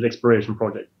brownfield exploration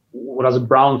project. What does a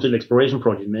brownfield exploration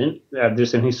project mean?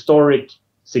 There's an historic,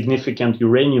 significant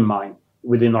uranium mine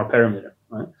within our perimeter,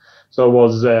 right? So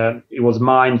it was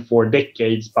mined for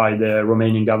decades by the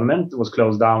Romanian government. It was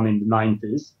closed down in the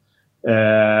 90s.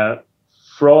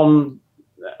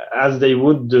 As they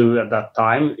would do at that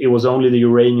time, it was only the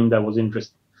uranium that was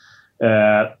interesting.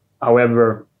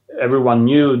 However, everyone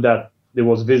knew that there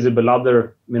was visible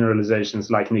other mineralizations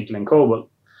like nickel and cobalt.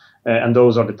 And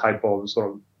those are the type of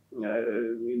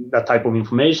that type of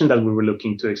information that we were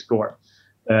looking to explore.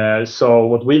 So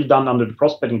what we've done under the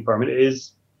prospecting permit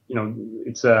is,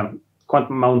 it's a quite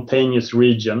mountainous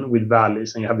region with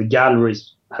valleys, and you have the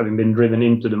galleries having been driven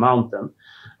into the mountain.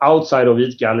 Outside of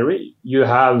each gallery, you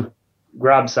have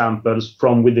grab samples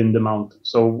from within the mountain.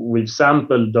 So we've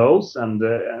sampled those and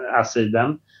assayed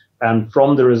them. And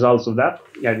from the results of that,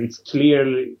 it's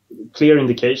clear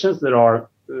indications that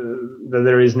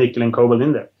there is nickel and cobalt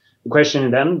in there. The question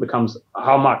then becomes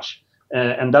how much?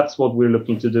 And that's what we're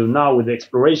looking to do now with the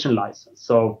exploration license.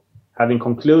 So having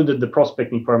concluded the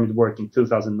prospecting permit work in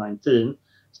 2019,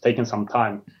 it's taken some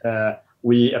time.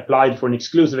 we applied for an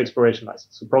exclusive exploration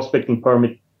license. So prospecting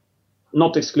permit,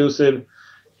 not exclusive,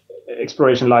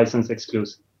 exploration license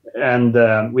exclusive. And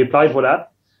we applied for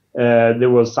that. There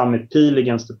was some appeal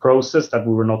against the process that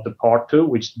we were not the part to,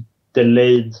 which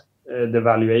delayed the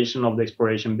valuation of the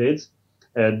exploration bids.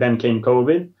 Then came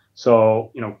COVID.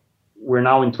 So, we're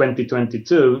now in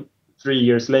 2022, 3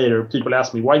 years later. People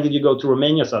ask me, why did you go to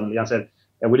Romania suddenly? I said,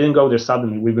 we didn't go there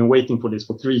suddenly. We've been waiting for this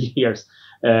for 3 years.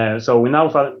 So we now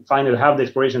finally have the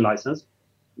exploration license,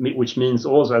 which means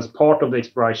also as part of the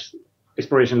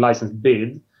exploration license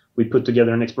bid, we put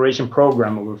together an exploration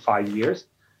program over 5 years.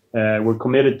 We're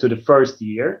committed to the first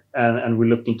year, and we're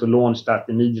looking to launch that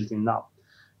immediately now.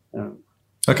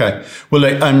 Okay. Well,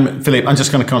 Philippe, I'm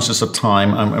just kind of conscious of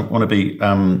time. I want to be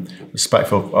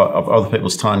respectful of other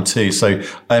people's time too. So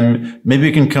maybe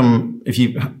we can come, if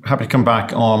you're happy to come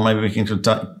back on, maybe we can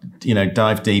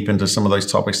dive deep into some of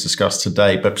those topics discussed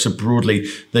today. But so broadly,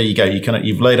 there you go.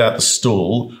 You've laid out the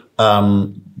stall.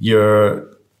 You're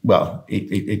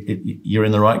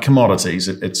in the right commodities,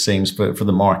 it seems, for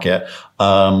the market,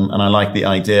 and I like the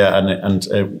idea.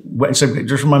 So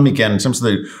just remind me again in terms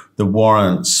of the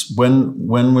warrants.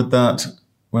 When would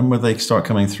they start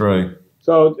coming through?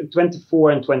 So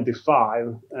 24 and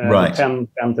 25, right. 10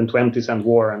 and 20 cent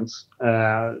warrants.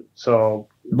 So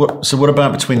what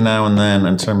about between now and then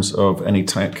in terms of any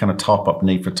kind of top up,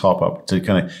 need for top up to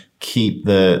kind of keep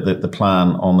the plan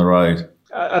on the road?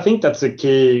 I think that's a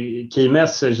key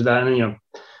message that,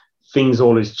 things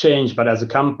always change, but as a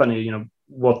company,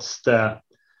 what's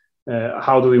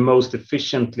how do we most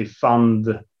efficiently fund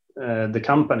the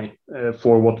company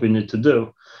for what we need to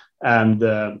do? And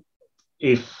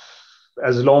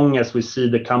as long as we see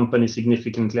the company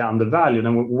significantly undervalued,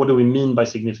 and what do we mean by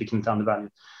significantly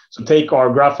undervalued? So take our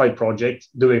graphite project,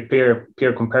 do a peer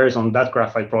comparison of that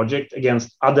graphite project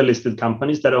against other listed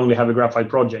companies that only have a graphite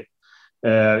project.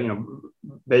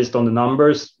 Based on the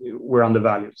numbers, we're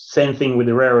undervalued. Same thing with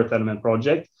the rare earth element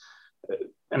project.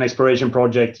 An exploration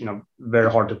project, very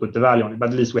hard to put the value on it, but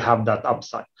at least we have that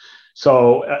upside.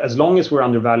 So as long as we're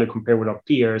undervalued compared with our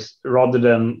peers, rather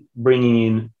than bringing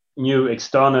in new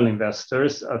external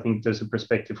investors, I think there's a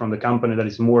perspective from the company that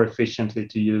is more efficiently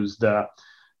to use the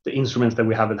instruments that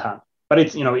we have at hand. But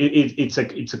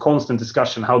it's a constant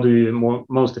discussion. How do you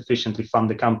most efficiently fund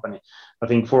the company? I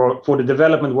think for the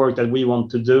development work that we want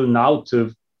to do now,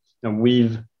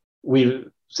 we've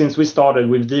since we started,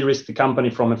 we've de-risked the company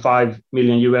from a $5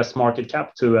 million US market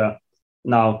cap to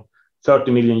now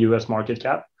 $30 million US market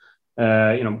cap.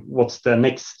 What's the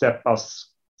next step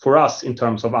for us in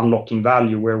terms of unlocking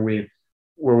value, where we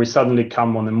suddenly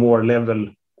come on a more level,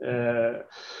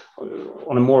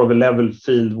 on a more of a level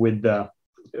field with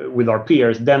our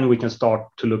peers? Then we can start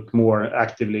to look more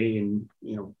actively in,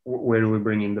 where do we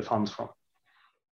bring in the funds from?